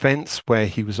events where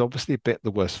he was obviously a bit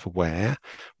the worse for wear,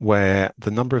 where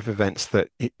the number of events that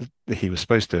he was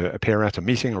supposed to appear at, a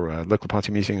meeting or a local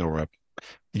party meeting or a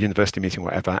university meeting,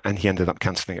 whatever, and he ended up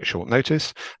cancelling at short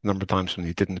notice a number of times when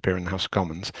he didn't appear in the House of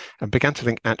Commons, and began to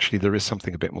think, actually, there is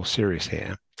something a bit more serious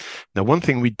here. Now, one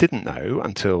thing we didn't know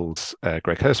until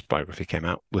Greg Hurst's biography came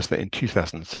out was that in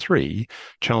 2003,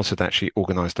 Charles had actually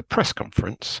organised a press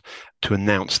conference to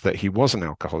announce that he was an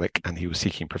alcoholic and he was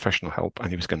seeking professional help,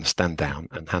 and he was going to stand down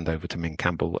and hand over to Ming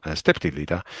Campbell as deputy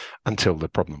leader until the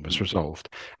problem was resolved.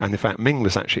 And in fact, Ming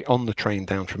was actually on the train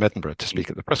down from Edinburgh to speak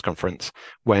at the press conference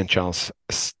when Charles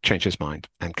changed his mind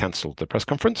and cancelled the press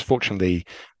conference. Fortunately,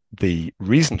 the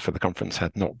reason for the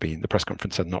press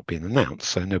conference had not been announced,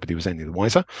 so nobody was any the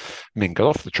wiser. Ming got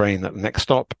off the train at the next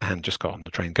stop and just got on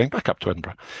the train going back up to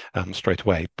Edinburgh straight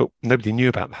away. But nobody knew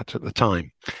about that at the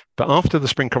time. But after the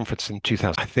spring conference in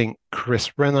 2000, I think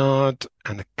Chris Renard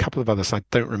and a couple of others, I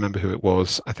don't remember who it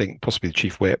was, I think possibly the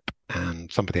chief whip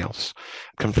and somebody else,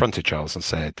 confronted Charles and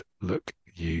said, look,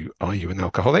 are you an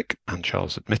alcoholic? And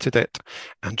Charles admitted it,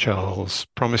 and Charles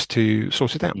promised to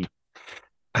sort it out.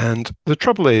 And the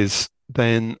trouble is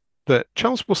then that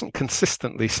Charles wasn't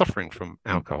consistently suffering from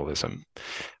alcoholism.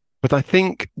 But I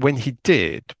think when he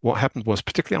did, what happened was,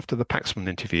 particularly after the Paxman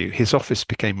interview, his office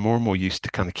became more and more used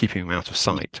to kind of keeping him out of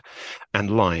sight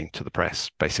and lying to the press,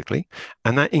 basically.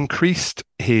 And that increased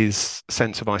his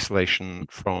sense of isolation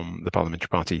from the Parliamentary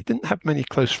Party. He didn't have many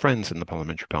close friends in the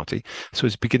Parliamentary Party, so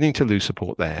he's beginning to lose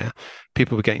support there.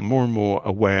 People were getting more and more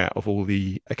aware of all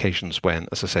the occasions when,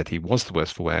 as I said, he was the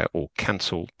worst for wear or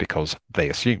cancelled because they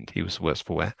assumed he was the worst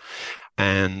for wear.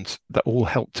 And that all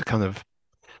helped to kind of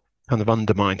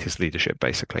undermine his leadership,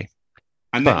 basically.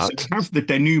 And then so we have the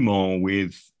denouement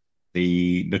with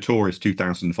the notorious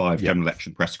 2005 general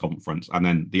election press conference and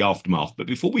then the aftermath. But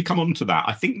before we come on to that,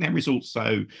 I think there is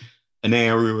also an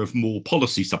area of more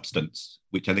policy substance,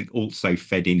 which I think also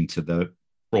fed into the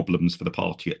problems for the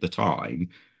party at the time,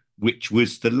 which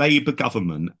was the Labour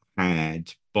government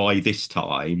had, by this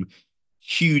time,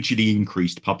 hugely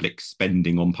increased public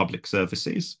spending on public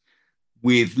services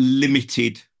with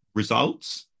limited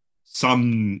results.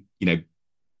 Some,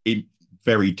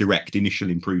 very direct initial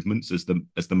improvements as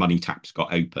the money taps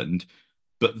got opened,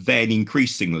 but then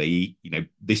increasingly,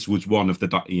 this was one of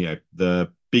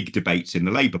the big debates in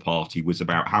the Labour Party was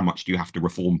about how much do you have to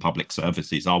reform public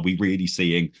services? Are we really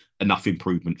seeing enough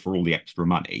improvement for all the extra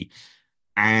money?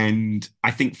 And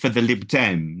I think for the Lib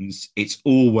Dems, it's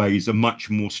always a much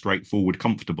more straightforward,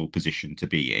 comfortable position to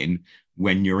be in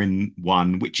when you're in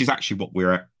one, which is actually what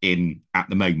we're in at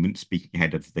the moment, speaking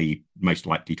ahead of the most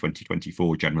likely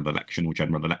 2024 general election or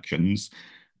general elections,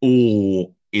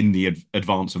 or in the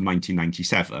advance of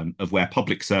 1997, of where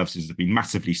public services have been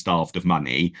massively starved of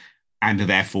money, and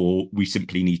therefore we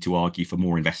simply need to argue for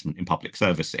more investment in public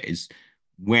services.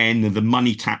 When the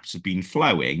money taps have been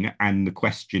flowing and the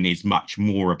question is much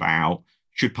more about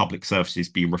should public services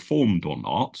be reformed or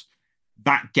not,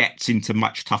 that gets into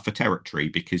much tougher territory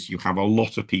because you have a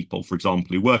lot of people, for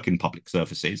example, who work in public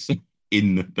services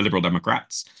in the Liberal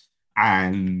Democrats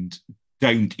and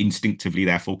don't instinctively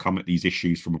therefore come at these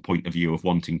issues from a point of view of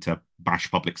wanting to bash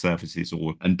public services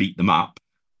and beat them up.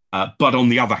 But on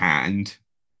the other hand,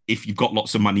 if you've got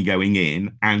lots of money going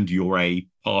in and you're a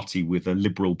party with a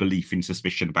liberal belief in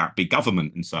suspicion about big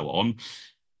government and so on,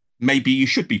 maybe you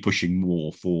should be pushing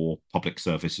more for public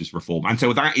services reform. And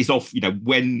so that is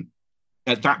when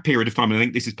at that period of time, and I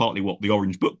think this is partly what the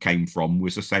Orange Book came from,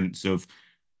 was a sense of,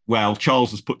 well,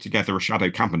 Charles has put together a shadow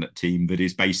cabinet team that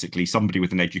is basically somebody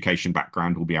with an education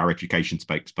background will be our education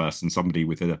spokesperson, somebody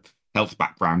with a health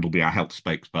background will be our health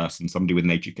spokesperson, somebody with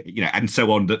an education, and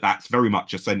so on. That's very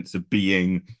much a sense of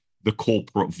being the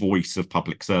corporate voice of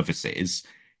public services.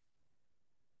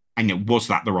 And was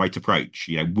that the right approach?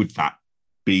 Would that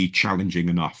be challenging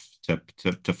enough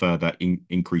to further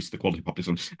increase the quality of public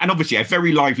service? And obviously, a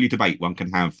very lively debate one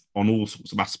can have on all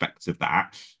sorts of aspects of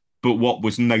that. But what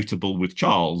was notable with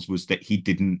Charles was that he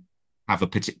didn't have a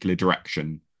particular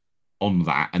direction on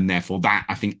that. And therefore, that,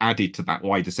 I think, added to that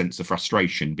wider sense of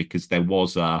frustration because there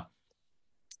was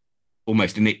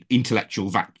almost an intellectual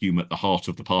vacuum at the heart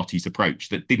of the party's approach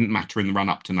that didn't matter in the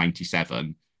run-up to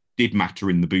 97, did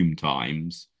matter in the boom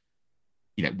times.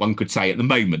 One could say at the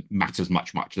moment matters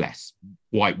much, much less.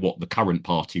 What the current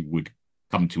party would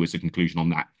come to as a conclusion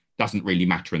on that doesn't really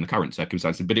matter in the current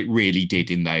circumstances, but it really did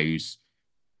in those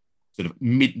sort of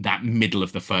middle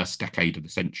of the first decade of the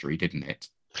century, didn't it?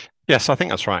 Yes, I think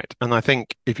that's right. And I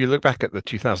think if you look back at the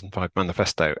 2005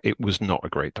 manifesto, it was not a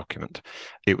great document.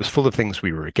 It was full of things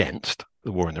we were against: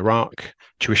 the war in Iraq,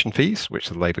 tuition fees, which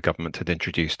the Labour government had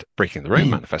introduced, breaking their own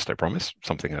manifesto promise,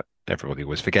 something that everybody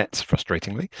always forgets,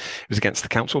 frustratingly. It was against the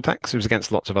council tax. It was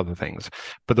against lots of other things.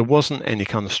 But there wasn't any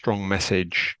kind of strong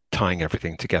message tying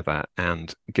everything together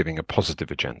and giving a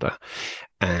positive agenda.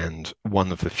 And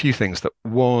one of the few things that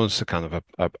was a kind of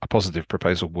a positive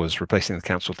proposal was replacing the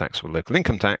council tax with local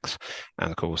income tax.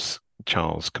 And of course,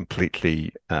 Charles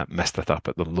completely messed that up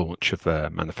at the launch of the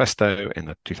manifesto in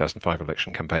the 2005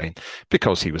 election campaign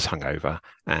because he was hungover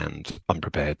and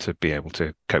unprepared to be able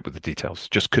to cope with the details,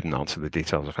 just couldn't answer the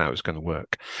details of how it was going to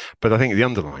work. But I think the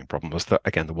underlying problem was that,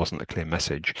 again, there wasn't a clear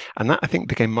message. And that, I think,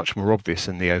 became much more obvious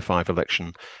in the '05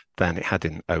 election than it had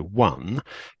in '01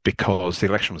 because the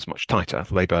election was much tighter.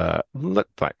 Labour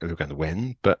looked like they were going to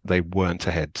win, but they weren't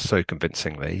ahead so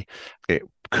convincingly. It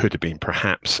could have been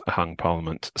perhaps a hung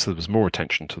parliament. So there was more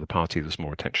attention to the party, there was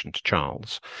more attention to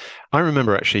Charles. I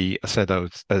remember actually, I said I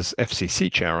was, as FCC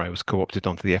chair, I was co-opted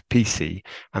onto the FPC,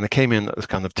 and I came in at this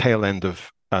kind of tail end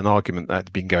of an argument that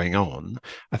had been going on,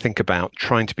 I think, about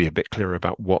trying to be a bit clearer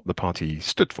about what the party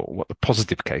stood for, what the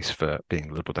positive case for being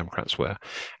the Liberal Democrats were.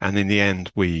 And in the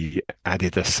end, we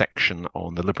added a section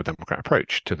on the Liberal Democrat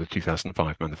approach to the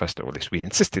 2005 manifesto, or at least we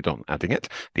insisted on adding it,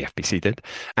 the FPC did.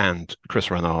 And Chris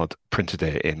Rennard printed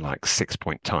it in like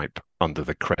 6-point type under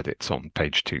the credits on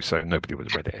page 2, so nobody would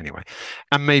have read it anyway.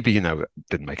 And maybe, it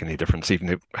didn't make any difference, even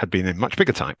if it had been in much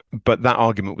bigger type. But that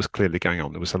argument was clearly going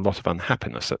on. There was a lot of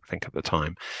unhappiness, I think, at the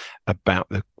time about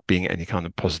there being any kind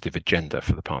of positive agenda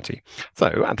for the party. So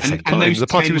at the same time, the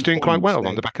party was doing quite well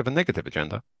on the back of a negative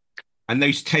agenda. And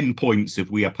those 10 points of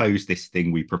we oppose this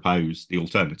thing, we propose the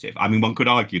alternative. I mean, one could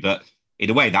argue that in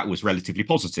a way that was relatively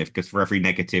positive because for every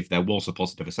negative, there was a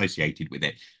positive associated with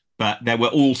it. But there were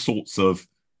all sorts of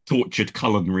tortured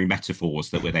culinary metaphors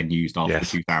that were then used after the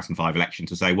 2005 election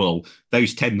to say, well,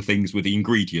 those 10 things were the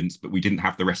ingredients, but we didn't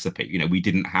have the recipe. We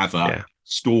didn't have a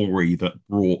story that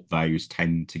brought those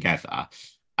 10 together.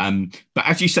 But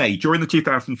as you say, during the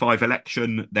 2005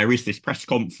 election, there is this press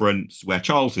conference where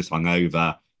Charles is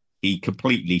hungover. He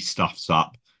completely stuffs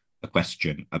up a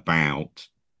question about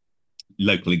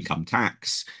local income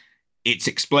tax. It's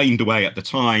explained away at the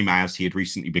time as he had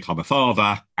recently become a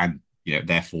father and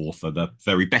therefore, for the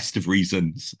very best of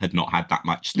reasons, had not had that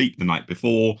much sleep the night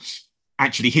before.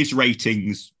 Actually, his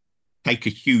ratings take a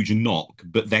huge knock,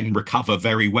 but then recover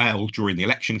very well during the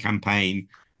election campaign.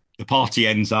 The party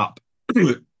ends up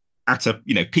at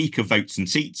a peak of votes and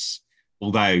seats,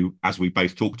 although, as we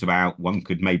both talked about, one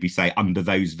could maybe say under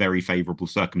those very favourable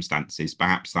circumstances,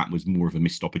 perhaps that was more of a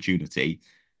missed opportunity.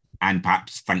 And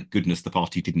perhaps, thank goodness, the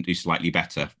party didn't do slightly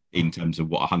better in terms of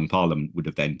what a hung parliament would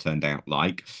have then turned out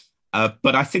like.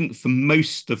 But I think for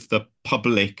most of the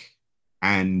public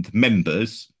and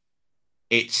members,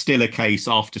 it's still a case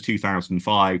after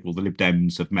 2005, well, the Lib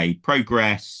Dems have made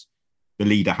progress. The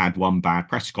leader had one bad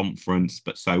press conference,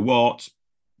 but so what?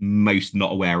 Most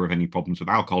not aware of any problems with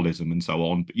alcoholism and so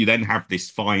on. But you then have this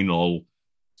final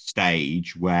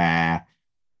stage where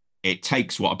it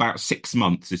takes, about 6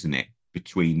 months, isn't it,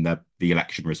 between the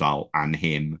election result and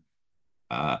him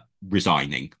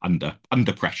resigning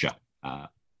under pressure.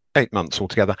 8 months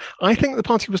altogether. I think the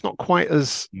party was not quite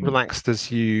as relaxed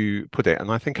as you put it. And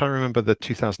I think I remember the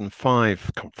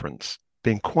 2005 conference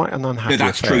being quite an unhappy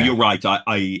That's affair. true. You're right.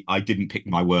 I didn't pick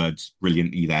my words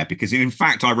brilliantly there because, in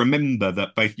fact, I remember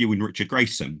that both you and Richard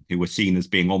Grayson, who were seen as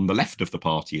being on the left of the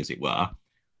party, as it were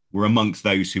amongst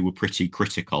those who were pretty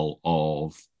critical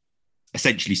of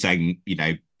essentially saying,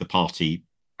 the party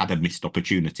had a missed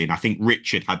opportunity. And I think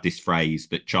Richard had this phrase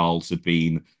that Charles had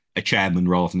been a chairman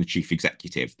rather than a chief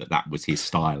executive, that was his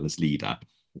style as leader.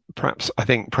 Perhaps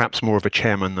more of a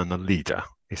chairman than a leader,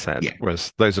 he said,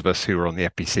 whereas those of us who were on the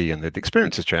FPC and had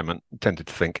experience as chairman tended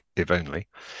to think, if only.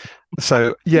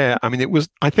 So,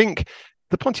 I think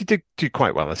the party did do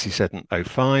quite well, as he said, in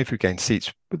 '05, who gained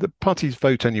seats. But the party's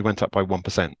vote only went up by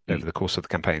 1% over the course of the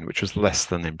campaign, which was less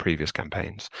than in previous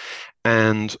campaigns.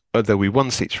 And although we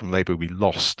won seats from Labour, we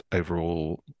lost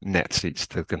overall net seats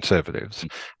to the Conservatives.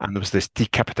 And there was this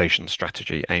decapitation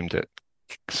strategy aimed at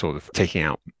sort of taking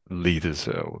out leaders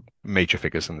or major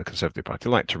figures in the Conservative Party,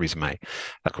 like Theresa May,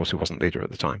 of course, who wasn't leader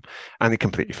at the time. And it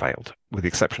completely failed, with the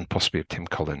exception possibly of Tim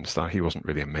Collins, though he wasn't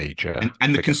really a major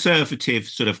And the Conservative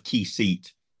sort of key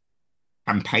seat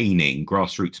campaigning,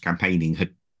 grassroots campaigning,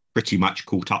 had pretty much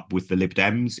caught up with the Lib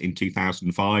Dems in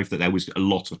 2005, that there was a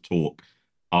lot of talk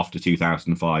after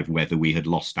 2005 whether we had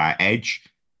lost our edge.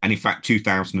 And in fact,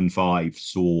 2005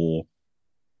 saw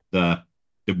the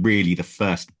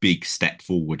first big step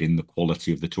forward in the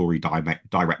quality of the Tory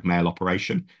direct mail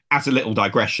operation. As a little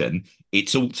digression,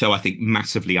 it's also, I think,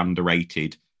 massively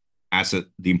underrated as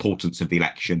the importance of the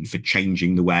election for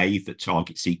changing the way that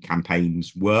target seat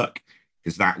campaigns work,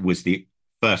 because that was the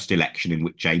first election in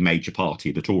which a major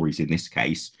party, the Tories in this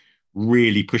case,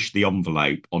 really pushed the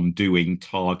envelope on doing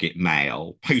target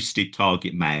mail, posted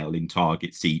target mail in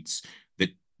target seats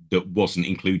that wasn't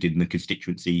included in the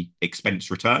constituency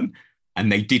expense return. And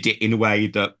they did it in a way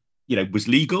that, was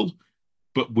legal,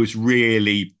 but was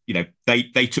really,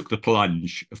 they took the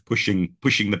plunge of pushing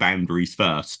the boundaries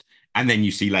first, and then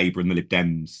you see Labour and the Lib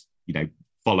Dems,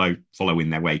 follow in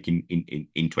their wake in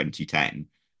 2010.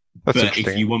 That's But if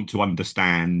interesting. you want to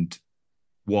understand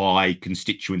why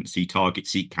constituency target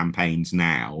seat campaigns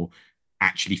now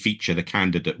actually feature the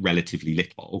candidate relatively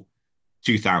little,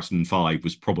 2005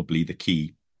 was probably the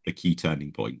key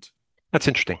turning point. That's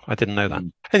interesting. I didn't know that.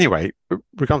 Mm. Anyway,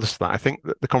 regardless of that, I think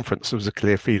that the conference, there was a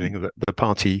clear feeling that the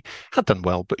party had done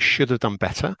well, but should have done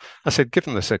better. I said,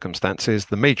 given the circumstances,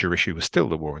 the major issue was still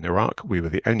the war in Iraq. We were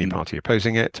the only Mm. party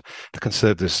opposing it. The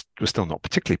Conservatives were still not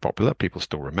particularly popular. People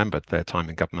still remembered their time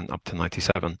in government up to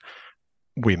 97.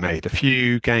 We made a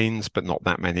few gains, but not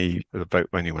that many. The vote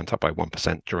only went up by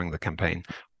 1% during the campaign.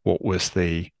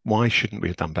 Why shouldn't we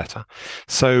have done better?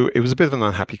 So it was a bit of an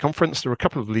unhappy conference. There were a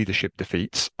couple of leadership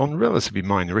defeats on relatively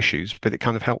minor issues, but it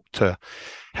kind of helped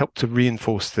to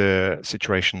reinforce the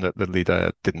situation that the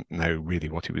leader didn't know really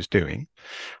what he was doing.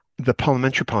 The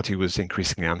parliamentary party was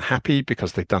increasingly unhappy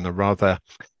because they'd done a rather,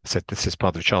 said this is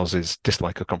part of Charles's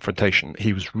dislike of confrontation.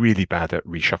 He was really bad at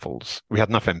reshuffles. We had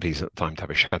enough MPs at the time to have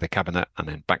a shadow cabinet and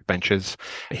then backbenchers.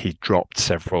 He dropped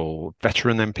several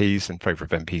veteran MPs in favour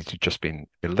of MPs who'd just been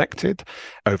elected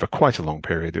over quite a long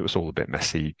period. It was all a bit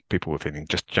messy. People were feeling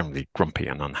just generally grumpy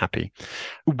and unhappy.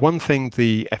 One thing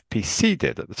the FPC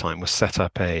did at the time was set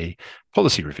up a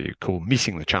policy review called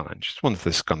Meeting the Challenge. It's one of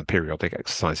this kind of periodic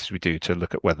exercises we do to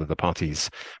look at whether the party's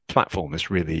platform is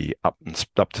really up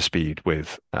to speed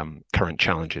with current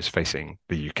challenges facing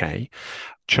the UK.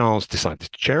 Charles decided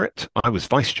to chair it. I was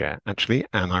vice chair, actually,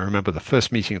 and I remember the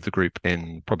first meeting of the group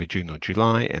in probably June or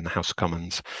July in the House of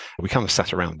Commons. We kind of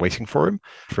sat around waiting for him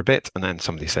for a bit, and then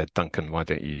somebody said, Duncan, why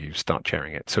don't you start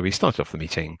chairing it? So we started off the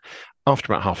meeting.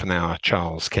 After about half an hour,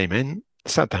 Charles came in,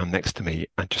 sat down next to me,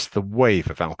 and just the wave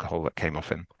of alcohol that came off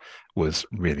him was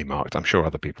really marked. I'm sure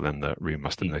other people in the room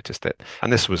must have Mm. noticed it.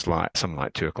 And this was like something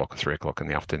like 2 o'clock or 3 o'clock in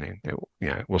the afternoon.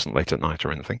 It wasn't late at night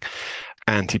or anything.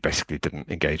 And he basically didn't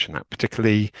engage in that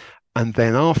particularly. And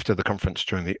then after the conference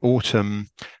during the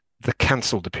autumn, the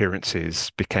cancelled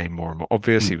appearances became more and more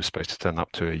obvious. Mm. He was supposed to turn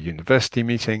up to a university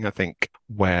meeting, I think,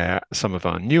 where some of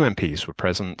our new MPs were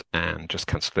present and just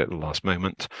cancelled it at the last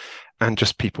moment. And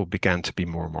just people began to be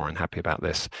more and more unhappy about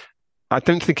this. I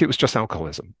don't think it was just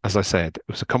alcoholism. As I said, it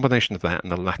was a combination of that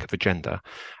and the lack of agenda.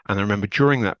 And I remember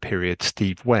during that period,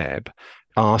 Steve Webb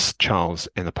asked Charles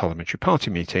in a parliamentary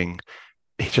party meeting,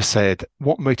 he just said,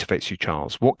 what motivates you,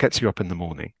 Charles? What gets you up in the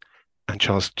morning? And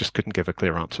Charles just couldn't give a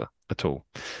clear answer at all.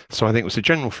 So I think it was a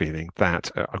general feeling that,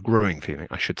 a growing feeling,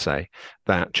 I should say,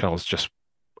 that Charles just,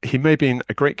 he may have been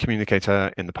a great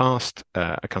communicator in the past,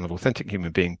 a kind of authentic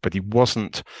human being, but he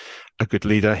wasn't a good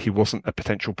leader. He wasn't a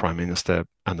potential prime minister,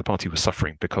 and the party was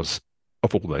suffering because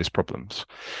of all those problems.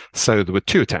 So there were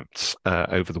two attempts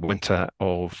over the winter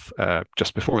of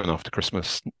just before and after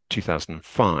Christmas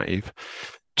 2005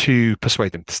 to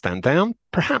persuade him to stand down,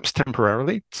 perhaps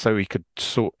temporarily, so he could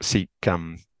seek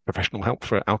professional help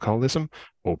for alcoholism,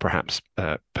 or perhaps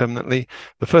permanently.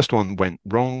 The first one went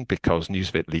wrong because news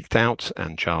of it leaked out,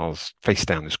 and Charles faced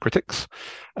down his critics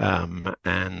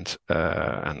and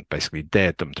basically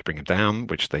dared them to bring him down,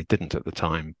 which they didn't at the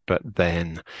time. But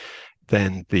then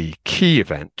the key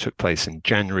event took place in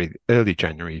early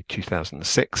January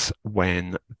 2006,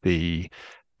 when the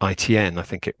ITN, I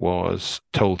think it was,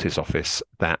 told his office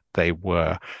that they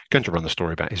were going to run a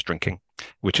story about his drinking,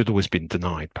 which had always been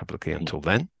denied publicly until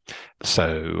then.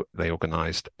 So they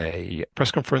organised a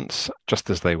press conference, just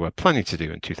as they were planning to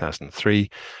do in 2003.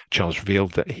 Charles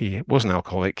revealed that he was an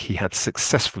alcoholic. He had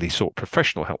successfully sought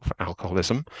professional help for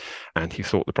alcoholism, and he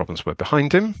thought the problems were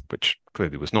behind him, which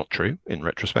clearly was not true in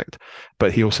retrospect.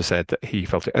 But he also said that he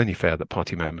felt it only fair that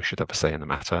party members should have a say in the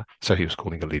matter. So he was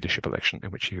calling a leadership election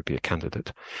in which he would be a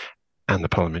candidate. And the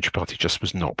parliamentary party just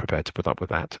was not prepared to put up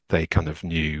with that. They kind of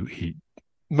knew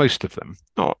most of them,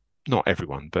 not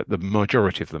everyone, but the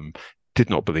majority of them did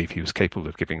not believe he was capable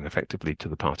of giving an effective lead to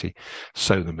the party.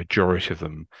 So the majority of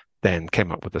them then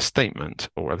came up with a statement,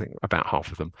 or I think about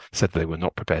half of them said they were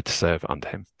not prepared to serve under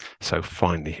him. So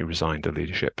finally, he resigned the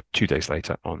leadership 2 days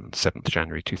later on 7th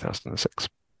January 2006.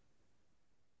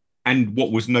 And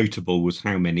what was notable was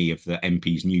how many of the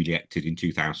MPs newly elected in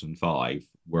 2005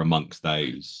 were amongst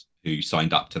those who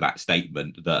signed up to that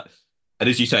statement. And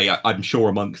as you say, I'm sure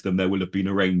amongst them there will have been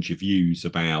a range of views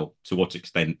about to what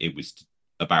extent it was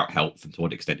about health and to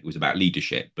what extent it was about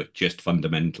leadership, but just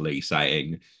fundamentally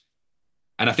saying,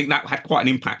 and I think that had quite an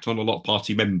impact on a lot of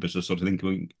party members of sort of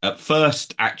thinking at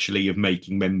first actually of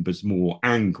making members more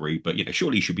angry, but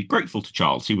surely you should be grateful to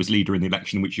Charles, who was leader in the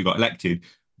election in which you got elected.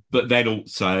 but then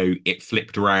also it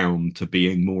flipped around to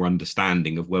being more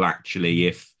understanding of, well, actually,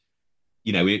 if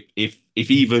you know, if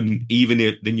even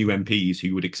if the new MPs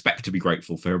who would expect to be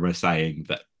grateful for him are saying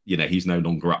that, he's no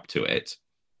longer up to it,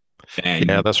 Yeah,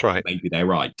 then that's right. maybe they're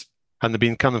right. And there've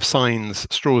been kind of signs,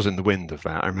 straws in the wind of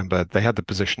that. I remember they had the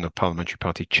position of Parliamentary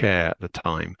Party Chair at the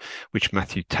time, which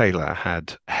Matthew Taylor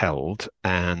had held,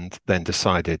 and then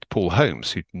decided Paul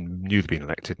Holmes, who'd newly been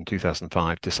elected in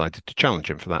 2005, decided to challenge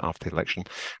him for that after the election.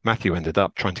 Matthew ended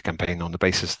up trying to campaign on the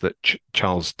basis that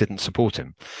Charles didn't support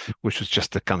him, which was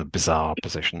just a kind of bizarre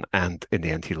position. And in the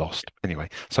end, he lost anyway.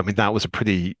 So, I mean, that was a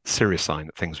pretty serious sign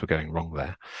that things were going wrong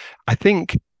there. I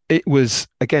think it was,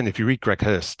 again, if you read Greg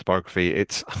Hurst's biography,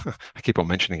 it's I keep on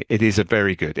mentioning it. It has a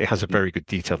very good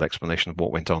detailed explanation of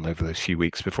what went on over those few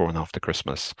weeks before and after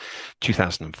Christmas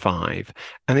 2005.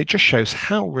 And it just shows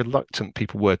how reluctant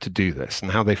people were to do this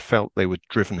and how they felt they were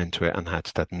driven into it and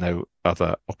had no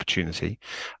other opportunity.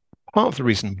 Part of the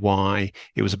reason why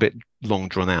it was a bit long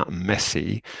drawn out and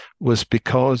messy was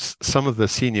because some of the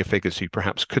senior figures who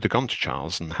perhaps could have gone to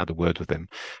Charles and had a word with him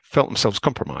felt themselves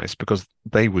compromised because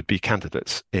they would be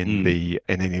candidates in Mm.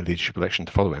 in any leadership election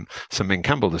to follow him. So Min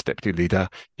Campbell, as deputy leader,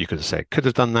 you could have said could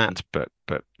have done that, but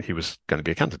he was going to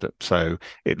be a candidate. So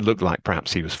it looked like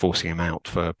perhaps he was forcing him out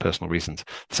for personal reasons.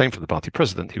 Same for the party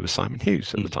president, who was Simon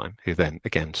Hughes at the Mm. time, who then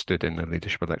again stood in the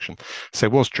leadership election. So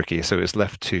it was tricky. So it was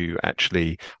left to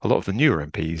actually a lot of the newer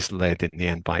MPs, led in the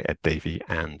end by Ed Davey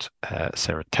and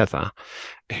Sarah Tether,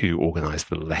 who organised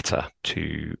the letter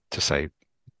to say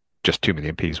just too many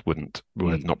MPs were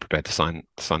Mm. not prepared to sign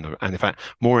them. And in fact,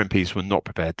 more MPs were not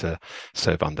prepared to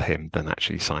serve under him than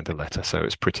actually signed a letter. So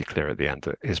it's pretty clear at the end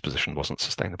that his position wasn't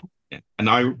sustainable. Yeah. And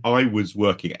I was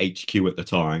working at HQ at the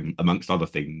time, amongst other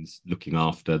things, looking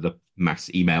after the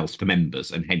mass emails to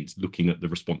members and hence looking at the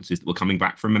responses that were coming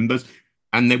back from members.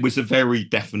 And there was a very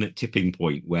definite tipping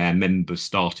point where members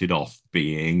started off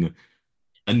being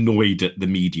annoyed at the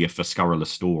media for scurrilous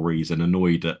stories and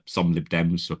annoyed at some Lib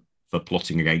Dems for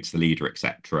plotting against the leader,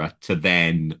 etc., to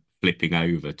then flipping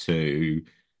over to,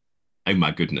 oh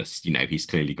my goodness, he's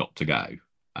clearly got to go.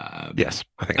 Um, Yes,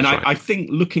 I think and that's I, right. I think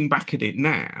looking back at it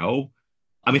now,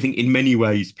 I think in many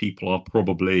ways people are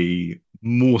probably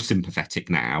more sympathetic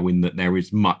now in that there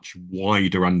is much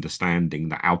wider understanding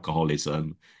that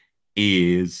alcoholism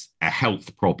is a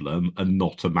health problem and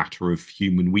not a matter of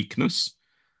human weakness.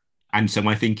 And so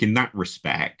I think in that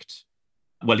respect,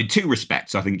 well, in two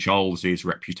respects, I think Charles's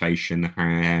reputation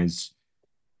has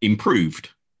improved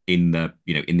in the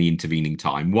intervening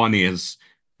time. One is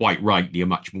quite rightly a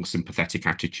much more sympathetic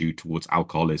attitude towards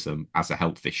alcoholism as a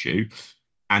health issue,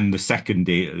 and the second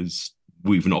is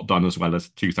we've not done as well as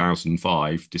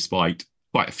 2005, despite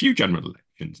quite a few general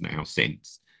elections now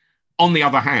since. On the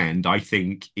other hand, I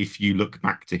think if you look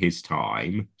back to his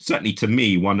time, certainly to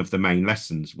me, one of the main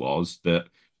lessons was that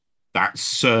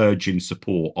surge in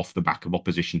support off the back of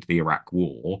opposition to the Iraq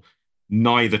War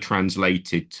neither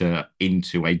translated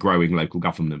into a growing local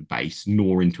government base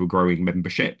nor into a growing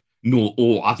membership, nor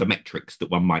or other metrics that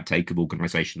one might take of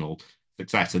organizational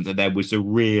success, and that there was a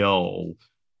real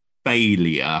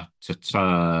failure to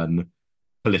turn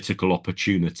political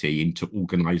opportunity into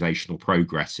organizational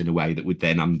progress in a way that would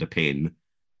then underpin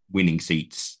winning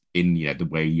seats in the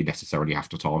way you necessarily have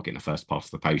to target in a first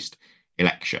past the post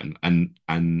election, and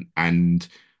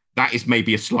that is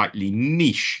maybe a slightly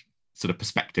niche sort of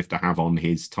perspective to have on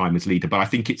his time as leader, but I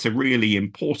think it's a really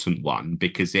important one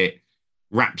because it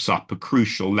wraps up a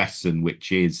crucial lesson,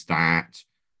 which is that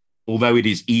although it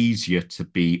is easier to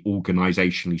be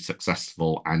organizationally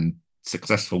successful and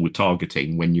successful with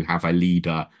targeting when you have a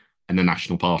leader and a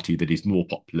national party that is more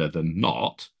popular than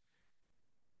not,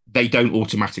 they don't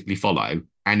automatically follow.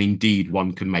 And indeed,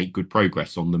 one can make good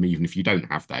progress on them even if you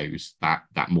don't have those that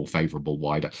more favourable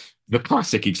wider. The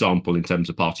classic example in terms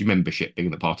of party membership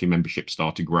being that party membership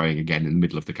started growing again in the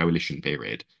middle of the coalition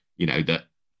period. That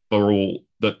for all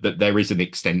that there is an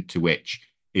extent to which,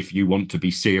 if you want to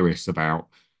be serious about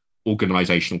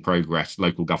organisational progress,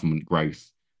 local government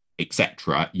growth,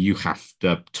 etc., you have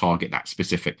to target that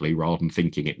specifically rather than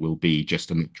thinking it will be just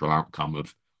a natural outcome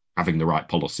of having the right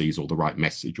policies or the right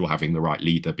message or having the right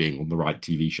leader being on the right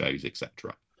TV shows,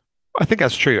 etc. I think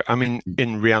that's true. I mean,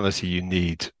 in reality, you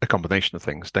need a combination of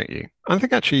things, don't you? I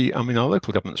think actually, I mean, our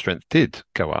local government strength did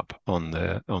go up on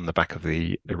the back of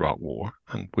the Iraq War,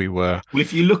 and we were. Well,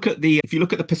 if you look at the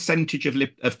percentage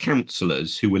of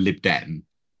councillors who were Lib Dem,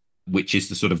 which is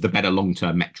the sort of the better long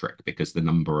term metric because the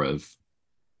number of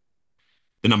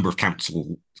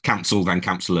councils and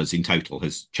councillors in total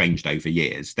has changed over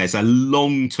years. There's a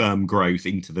long term growth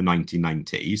into the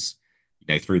 1990s.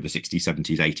 through the 60s,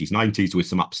 70s, 80s, 90s with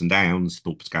some ups and downs,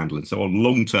 Thorpe scandal and so on,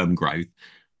 long-term growth,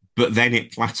 but then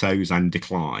it plateaus and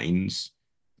declines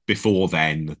before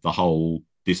then the whole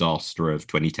disaster of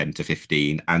 2010 to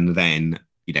 15, and then,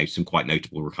 some quite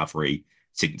notable recovery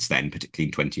since then, particularly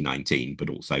in 2019, but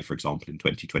also, for example, in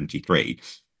 2023.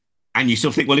 And you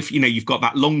sort of think, well, if you've got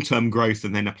that long-term growth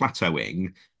and then a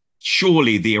plateauing,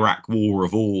 surely the Iraq War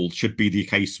of all should be the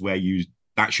case where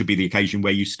that should be the occasion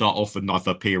where you start off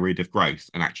another period of growth.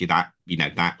 And actually that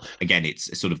again,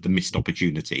 it's sort of the missed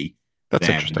opportunity. That's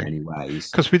there interesting. in many ways.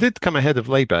 Because we did come ahead of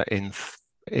Labour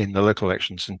in the local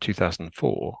elections in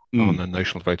 2004 on a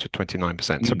notional vote of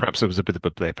 29%. So perhaps there was a bit of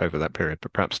a blip over that period,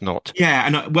 but perhaps not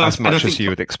as much as you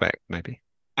would expect, maybe.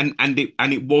 And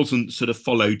it wasn't sort of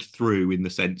followed through in the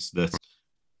sense that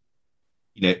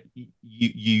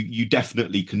you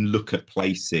definitely can look at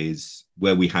places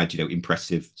where we had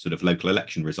impressive sort of local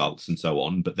election results and so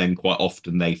on, but then quite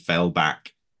often they fell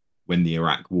back when the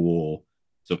Iraq War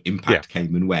sort of impact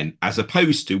came and went, as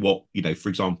opposed to what for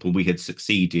example, we had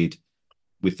succeeded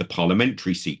with the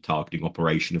parliamentary seat targeting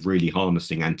operation of really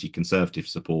harnessing anti-conservative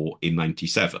support in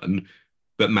 97,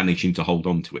 but managing to hold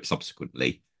on to it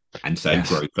subsequently. And so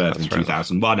grow further in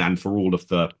 2001. And for all of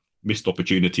the missed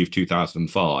opportunity of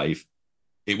 2005,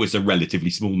 it was a relatively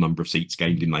small number of seats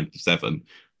gained in 97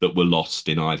 that were lost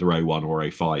in either 01 or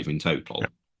 05 in total.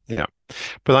 Yeah.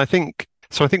 But I think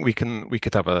we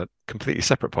could have a completely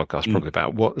separate podcast probably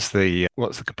about what's the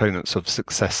components of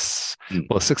success,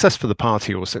 well, success for the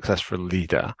party or success for a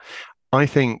leader. I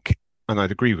think, and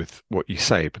I'd agree with what you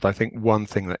say, but I think one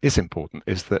thing that is important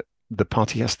is that the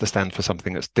party has to stand for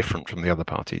something that's different from the other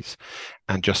parties,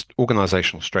 and just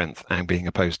organizational strength and being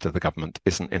opposed to the government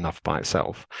isn't enough by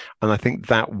itself. And I think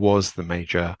that was the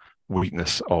major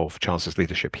weakness of Charles's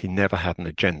leadership. He never had an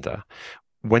agenda.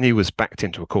 When he was backed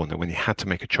into a corner, when he had to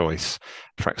make a choice,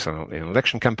 for example, in an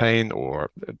election campaign or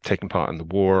taking part in the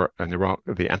war in Iraq,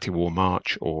 the anti-war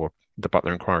march, or the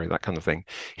Butler inquiry, that kind of thing,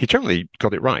 he generally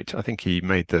got it right. I think he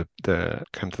made came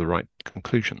to the right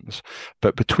conclusions.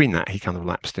 But between that, he kind of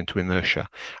lapsed into inertia.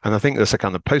 And I think there's a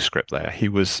kind of postscript there.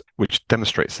 Which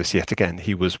demonstrates this yet again.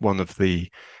 He was one of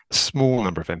the small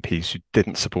number of MPs who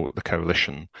didn't support the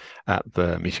coalition at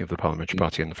the meeting of the Parliamentary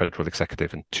Party and the Federal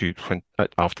Executive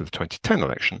after the 2010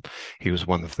 election. He was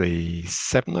one of the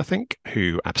 7, I think,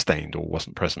 who abstained or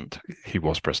wasn't present. He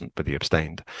was present, but he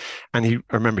abstained. And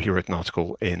I remember he wrote an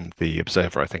article in the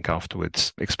Observer, I think,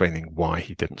 afterwards, explaining why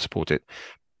he didn't support it.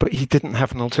 But he didn't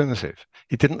have an alternative.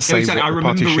 He didn't say what the party should have done. I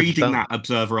remember reading that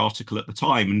Observer article at the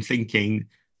time and thinking,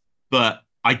 but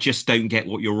I just don't get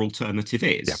what your alternative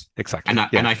is. Yeah, exactly.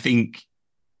 And I think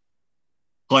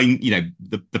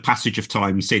the passage of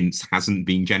time since hasn't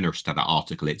been generous to that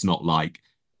article. It's not like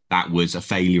that was a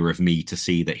failure of me to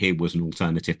see that here was an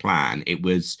alternative plan. It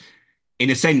was, in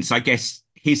a sense, I guess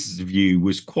his view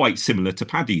was quite similar to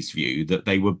Paddy's view, that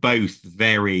they were both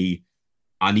very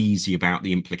uneasy about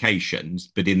the implications.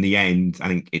 But in the end, I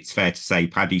think it's fair to say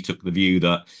Paddy took the view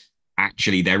that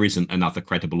actually there isn't another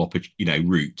credible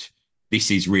route. This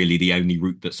is really the only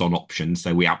route that's on option,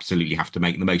 so we absolutely have to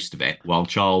make the most of it. While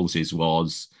Charles's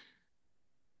was,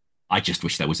 I just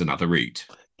wish there was another route.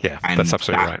 Yeah, and that's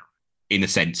absolutely right. In a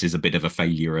sense, is a bit of a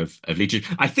failure of leadership.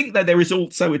 I think that there is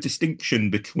also a distinction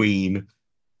between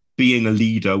being a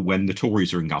leader when the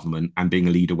Tories are in government and being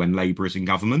a leader when Labour is in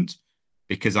government.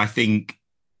 Because I think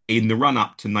in the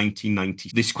run-up to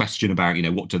 1990, this question about,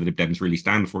 what do the Lib Dems really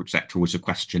stand for, etc., was a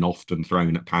question often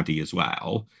thrown at Paddy as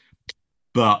well.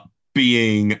 But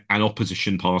being an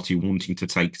opposition party wanting to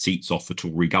take seats off the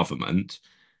Tory government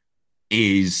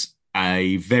is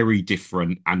a very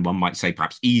different, and one might say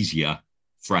perhaps easier,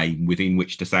 frame within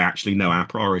which to say, actually, no, our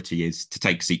priority is to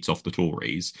take seats off the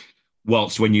Tories.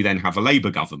 Whilst when you then have a Labour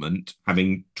government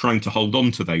trying to hold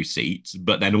on to those seats,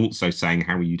 but then also saying,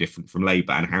 how are you different from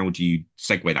Labour and how do you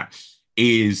segue that,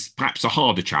 is perhaps a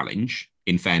harder challenge,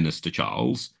 in fairness to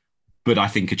Charles. But I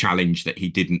think a challenge that he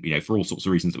didn't, for all sorts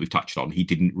of reasons that we've touched on, he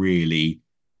didn't really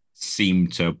seem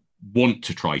to want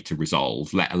to try to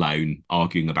resolve, let alone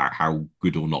arguing about how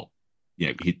good or not,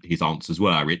 his answers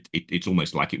were. It's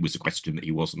almost like it was a question that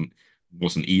he wasn't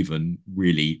even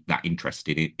really that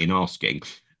interested in asking.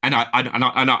 And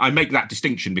I make that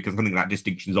distinction because I think that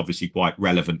distinction is obviously quite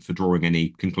relevant for drawing any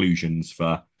conclusions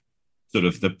for sort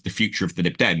of the future of the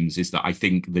Lib Dems, is that I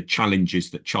think the challenges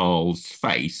that Charles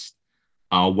faced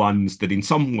are ones that in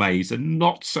some ways are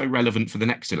not so relevant for the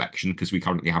next election because we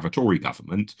currently have a Tory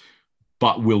government,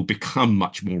 but will become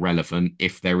much more relevant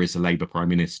if there is a Labour Prime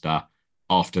Minister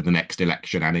after the next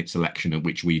election, and it's election at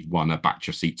which we've won a batch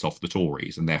of seats off the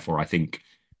Tories. And therefore, I think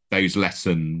those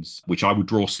lessons, which I would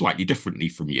draw slightly differently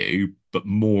from you, but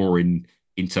more in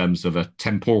in terms of a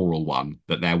temporal one,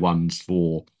 that they're ones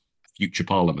for future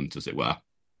parliament, as it were.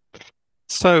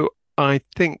 So I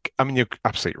think, I mean, you're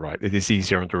absolutely right. It is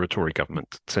easier under a Tory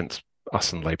government since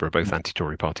us and Labour are both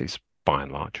anti-Tory parties by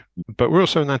and large. But we're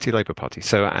also an anti-Labour party.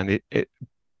 So,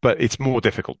 but it's more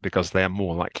difficult because they are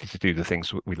more likely to do the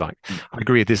things we like. I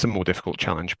agree, it is a more difficult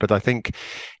challenge, but I think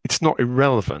it's not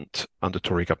irrelevant under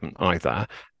Tory government either.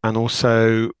 And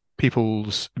also,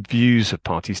 people's views of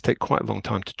parties take quite a long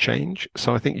time to change.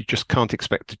 So I think you just can't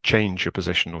expect to change your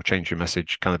position or change your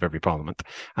message kind of every parliament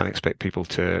and expect people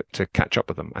to catch up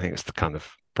with them. I think it's the kind of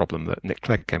problem that Nick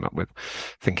Clegg came up with,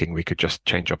 thinking we could just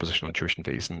change our position on tuition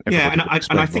fees and everybody Yeah,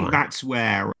 and I think why. that's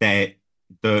where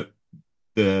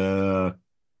the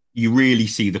you really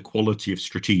see the quality of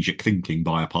strategic thinking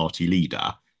by a party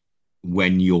leader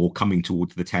when you're coming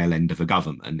towards the tail end of a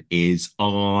government is,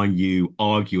 are you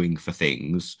arguing for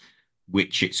things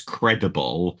which it's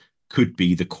credible could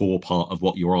be the core part of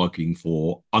what you're arguing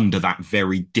for under that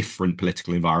very different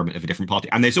political environment of a different party?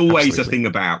 And there's always a thing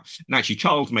about, and actually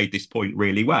Charles made this point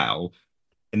really well,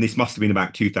 and this must have been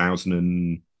about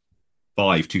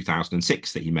 2005,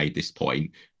 2006 that he made this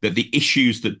point, that the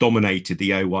issues that dominated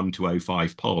the 01 to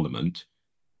 05 Parliament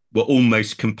were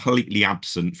almost completely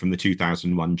absent from the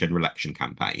 2001 general election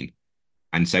campaign.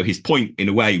 And so his point, in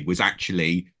a way, was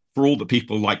actually, for all that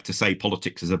people like to say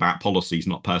politics is about policies,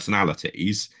 not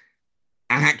personalities,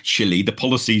 actually the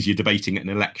policies you're debating at an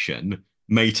election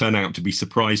may turn out to be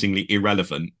surprisingly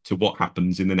irrelevant to what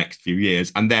happens in the next few years.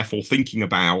 And therefore thinking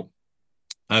about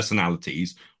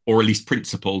personalities, or at least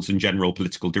principles and general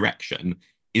political direction,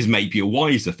 is maybe a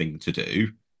wiser thing to do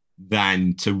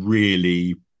than to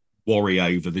really worry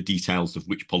over the details of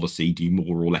which policy do you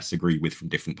more or less agree with from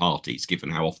different parties, given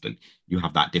how often you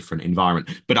have that different environment.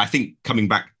 But I think coming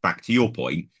back to your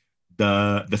point,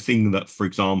 the thing that, for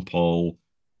example,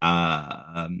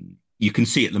 you can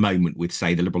see at the moment with,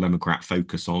 say, the Liberal Democrat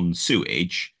focus on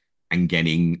sewage and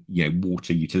getting,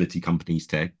 water utility companies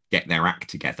to get their act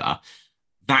together,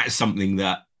 that's something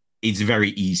that is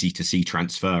very easy to see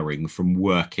transferring from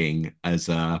working as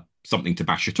something to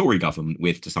bash a Tory government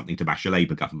with to something to bash a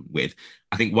Labour government with.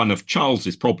 I think one of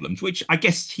Charles's problems, which I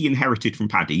guess he inherited from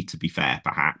Paddy, to be fair,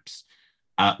 perhaps,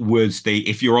 was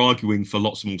if you're arguing for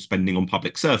lots more spending on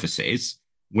public services,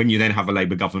 when you then have a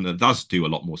Labour government that does do a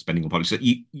lot more spending on public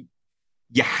services,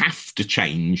 you have to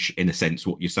change, in a sense,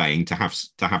 what you're saying to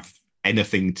have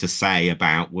anything to say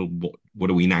about, well, what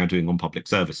are we now doing on public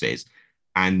services?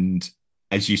 And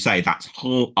as you say, that's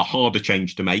a harder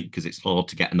change to make because it's hard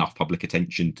to get enough public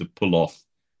attention to pull off,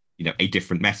 a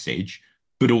different message.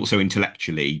 But also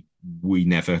intellectually,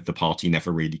 the party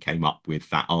never really came up with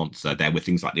that answer. There were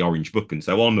things like the Orange Book and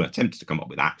so on, attempts to come up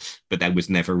with that, but there was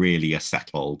never really a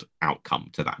settled outcome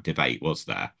to that debate, was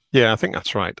there? Yeah, I think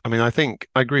that's right. I mean, I think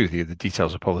I agree with you. The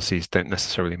details of policies don't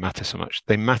necessarily matter so much.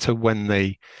 They matter when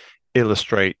they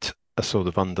illustrate a sort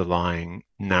of underlying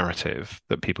narrative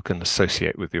that people can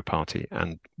associate with your party.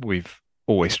 And we've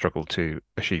always struggled to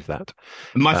achieve that.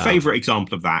 My favourite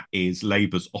example of that is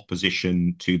Labour's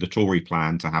opposition to the Tory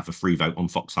plan to have a free vote on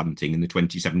fox hunting in the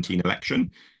 2017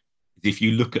 election. If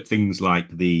you look at things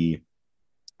like the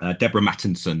Deborah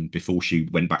Mattinson, before she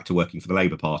went back to working for the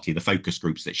Labour Party, the focus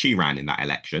groups that she ran in that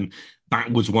election, that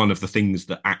was one of the things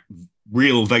that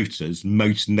real voters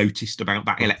most noticed about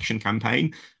that election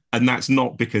campaign. And that's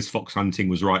not because fox hunting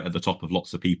was right at the top of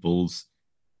lots of people's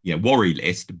worry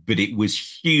list, but it was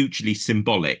hugely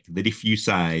symbolic that if you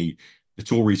say the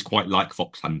Tories quite like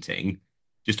fox hunting,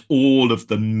 just all of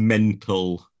the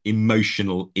mental,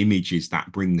 emotional images that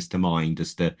brings to mind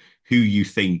as to who you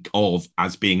think of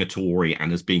as being a Tory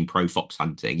and as being pro-fox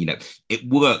hunting, it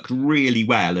worked really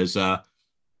well as a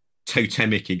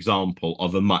totemic example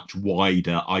of a much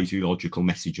wider ideological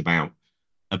message about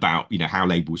how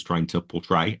Labour was trying to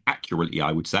portray accurately,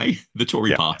 I would say, the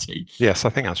Tory party. Yes, I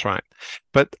think that's right.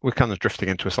 But we're kind of drifting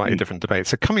into a slightly different debate.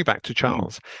 So coming back to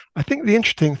Charles, I think the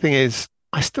interesting thing is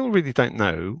I still really don't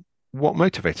know what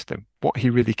motivated him, what he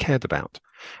really cared about.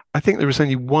 I think there is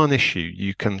only one issue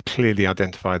you can clearly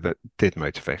identify that did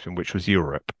motivate him, which was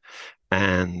Europe.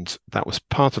 And that was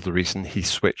part of the reason he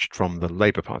switched from the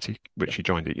Labour Party, which he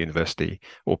joined at university,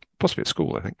 or possibly at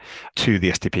school, I think, to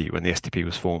the SDP when the SDP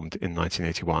was formed in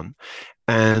 1981.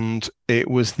 And it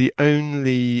was the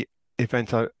only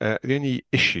the only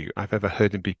issue I've ever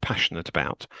heard him be passionate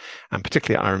about. And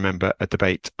particularly, I remember a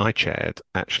debate I chaired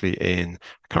actually I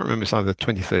can't remember, it's either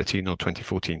 2013 or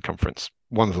 2014 conference,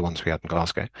 one of the ones we had in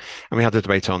Glasgow. And we had a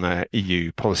debate on a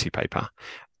EU policy paper.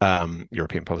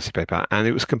 European policy paper, and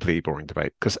it was a completely boring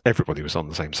debate because everybody was on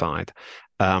the same side.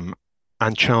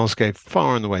 And Charles gave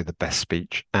far and away the best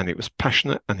speech, and it was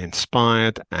passionate and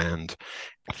inspired and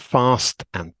fast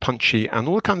and punchy and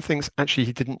all the kind of things. Actually,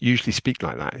 he didn't usually speak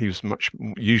like that. He was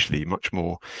usually much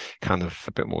more kind of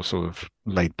a bit more sort of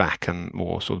laid back and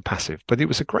more sort of passive. But it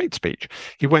was a great speech.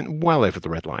 He went well over the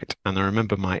red light. And I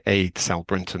remember my aide, Sal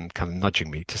Brinton, kind of nudging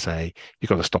me to say, "You've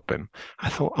got to stop him." I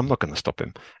thought, I'm not going to stop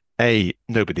him. A,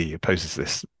 nobody opposes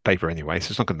this paper anyway, so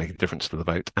it's not going to make a difference to the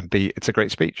vote. And B, it's a great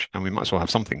speech, and we might as well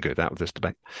have something good out of this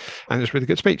debate. And it's a really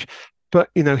good speech. But,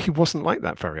 he wasn't like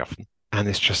that very often. And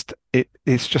it's just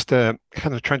a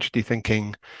kind of tragedy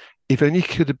thinking, if only he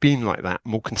could have been like that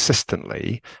more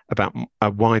consistently about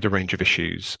a wider range of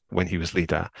issues when he was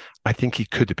leader, I think he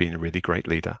could have been a really great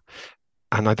leader.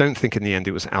 And I don't think in the end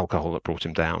it was alcohol that brought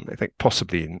him down. I think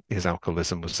possibly his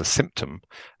alcoholism was a symptom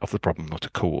of the problem, not a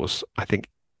cause. I think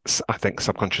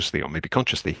subconsciously or maybe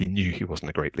consciously, he knew he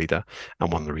wasn't a great leader.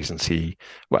 And one of the reasons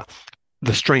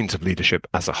the strains of leadership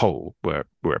as a whole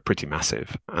were pretty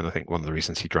massive. And I think one of the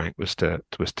reasons he drank was to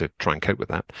try and cope with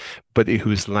that. But it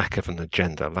was lack of an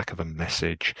agenda, lack of a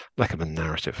message, lack of a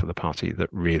narrative for the party that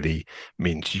really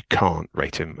means you can't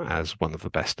rate him as one of the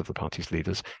best of the party's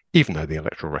leaders, even though the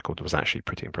electoral record was actually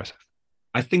pretty impressive.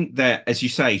 I think that, as you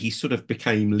say, he sort of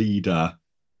became leader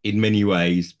in many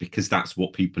ways because that's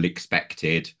what people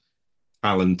expected.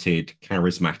 Talented,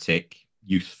 charismatic,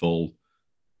 youthful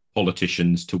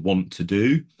politicians to want to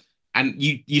do. And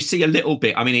you see a little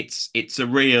bit, I mean, it's a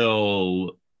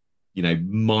real,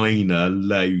 minor,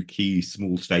 low-key,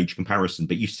 small stage comparison,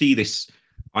 but I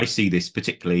see this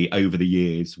particularly over the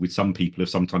years with some people who have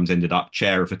sometimes ended up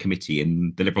chair of a committee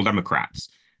in the Liberal Democrats,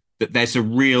 that there's a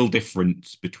real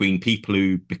difference between people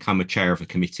who become a chair of a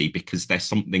committee because there's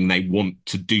something they want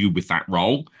to do with that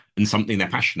role and something they're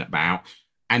passionate about,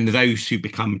 and those who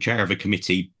become chair of a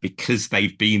committee because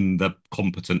they've been the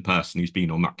competent person who's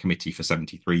been on that committee for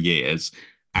 73 years.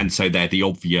 And so they're the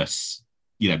obvious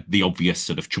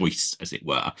sort of choice, as it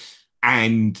were.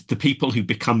 And the people who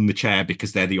become the chair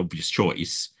because they're the obvious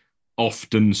choice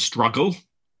often struggle,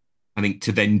 I think,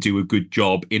 to then do a good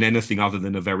job in anything other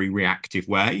than a very reactive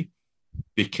way,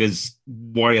 because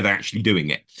why are they actually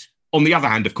doing it? On the other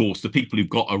hand, of course, the people who've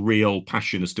got a real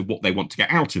passion as to what they want to get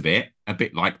out of it, a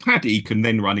bit like Paddy, can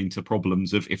then run into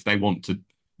problems of if they want to,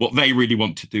 what they really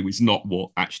want to do is not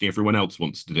what actually everyone else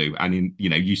wants to do. And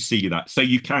you see that. So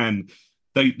you can,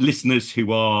 the listeners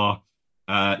who are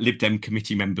Lib Dem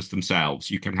committee members themselves,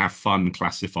 you can have fun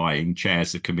classifying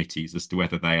chairs of committees as to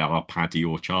whether they are Paddy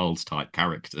or Charles type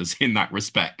characters in that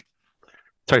respect.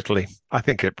 Totally. I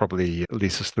think it probably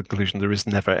leads us to the conclusion there is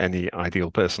never any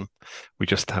ideal person. We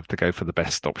just have to go for the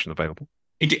best option available.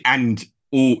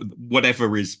 Or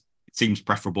whatever seems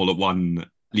preferable at one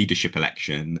leadership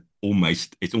election,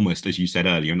 it's almost, as you said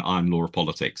earlier, an iron law of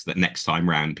politics that next time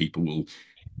round people will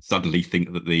suddenly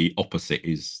think that the opposite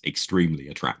is extremely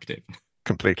attractive.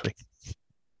 Completely.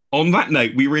 On that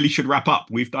note, we really should wrap up.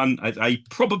 We've done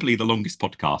probably the longest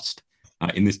podcast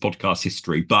in this podcast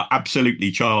history, but absolutely,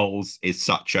 Charles is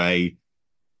such a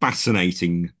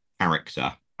fascinating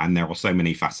character, and there are so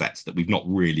many facets that we've not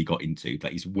really got into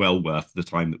that is well worth the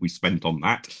time that we spent on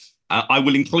that. I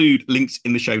will include links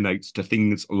in the show notes to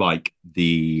things like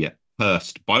the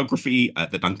Hirst biography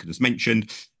that Duncan has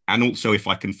mentioned, and also, if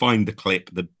I can find the clip,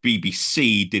 the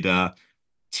BBC did a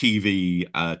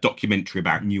TV documentary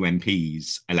about new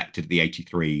MPs elected at the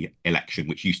 83 election,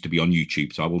 which used to be on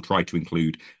YouTube. So I will try to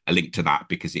include a link to that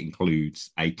because it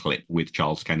includes a clip with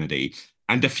Charles Kennedy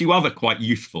and a few other quite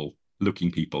youthful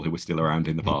looking people who were still around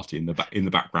in the party in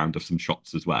the background of some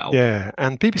shots as well. Yeah,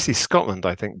 and BBC Scotland,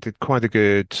 I think, did quite a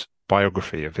good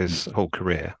biography of his whole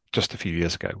career just a few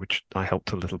years ago, which I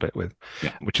helped a little bit with,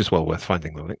 which is well worth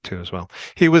finding the link to as well.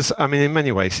 He was, I mean, in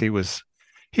many ways, he was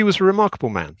a remarkable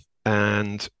man.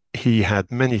 And he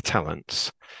had many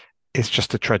talents. It's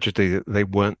just a tragedy that they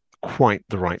weren't quite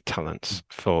the right talents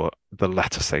for the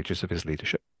latter stages of his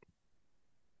leadership.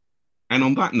 And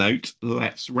on that note,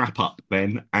 let's wrap up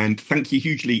then. And thank you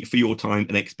hugely for your time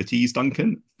and expertise,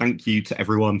 Duncan. Thank you to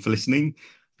everyone for listening.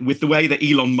 With the way that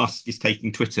Elon Musk is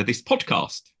taking Twitter, this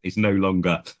podcast is no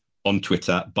longer on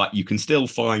Twitter, but you can still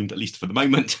find, at least for the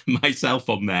moment, myself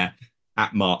on there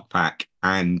at Mark Pack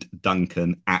and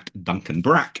Duncan at Duncan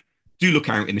Brack. Do look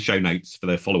out in the show notes for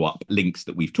the follow-up links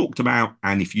that we've talked about.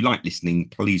 And if you like listening,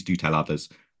 please do tell others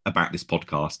about this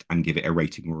podcast and give it a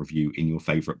rating or review in your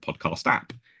favourite podcast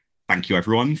app. Thank you,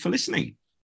 everyone, for listening.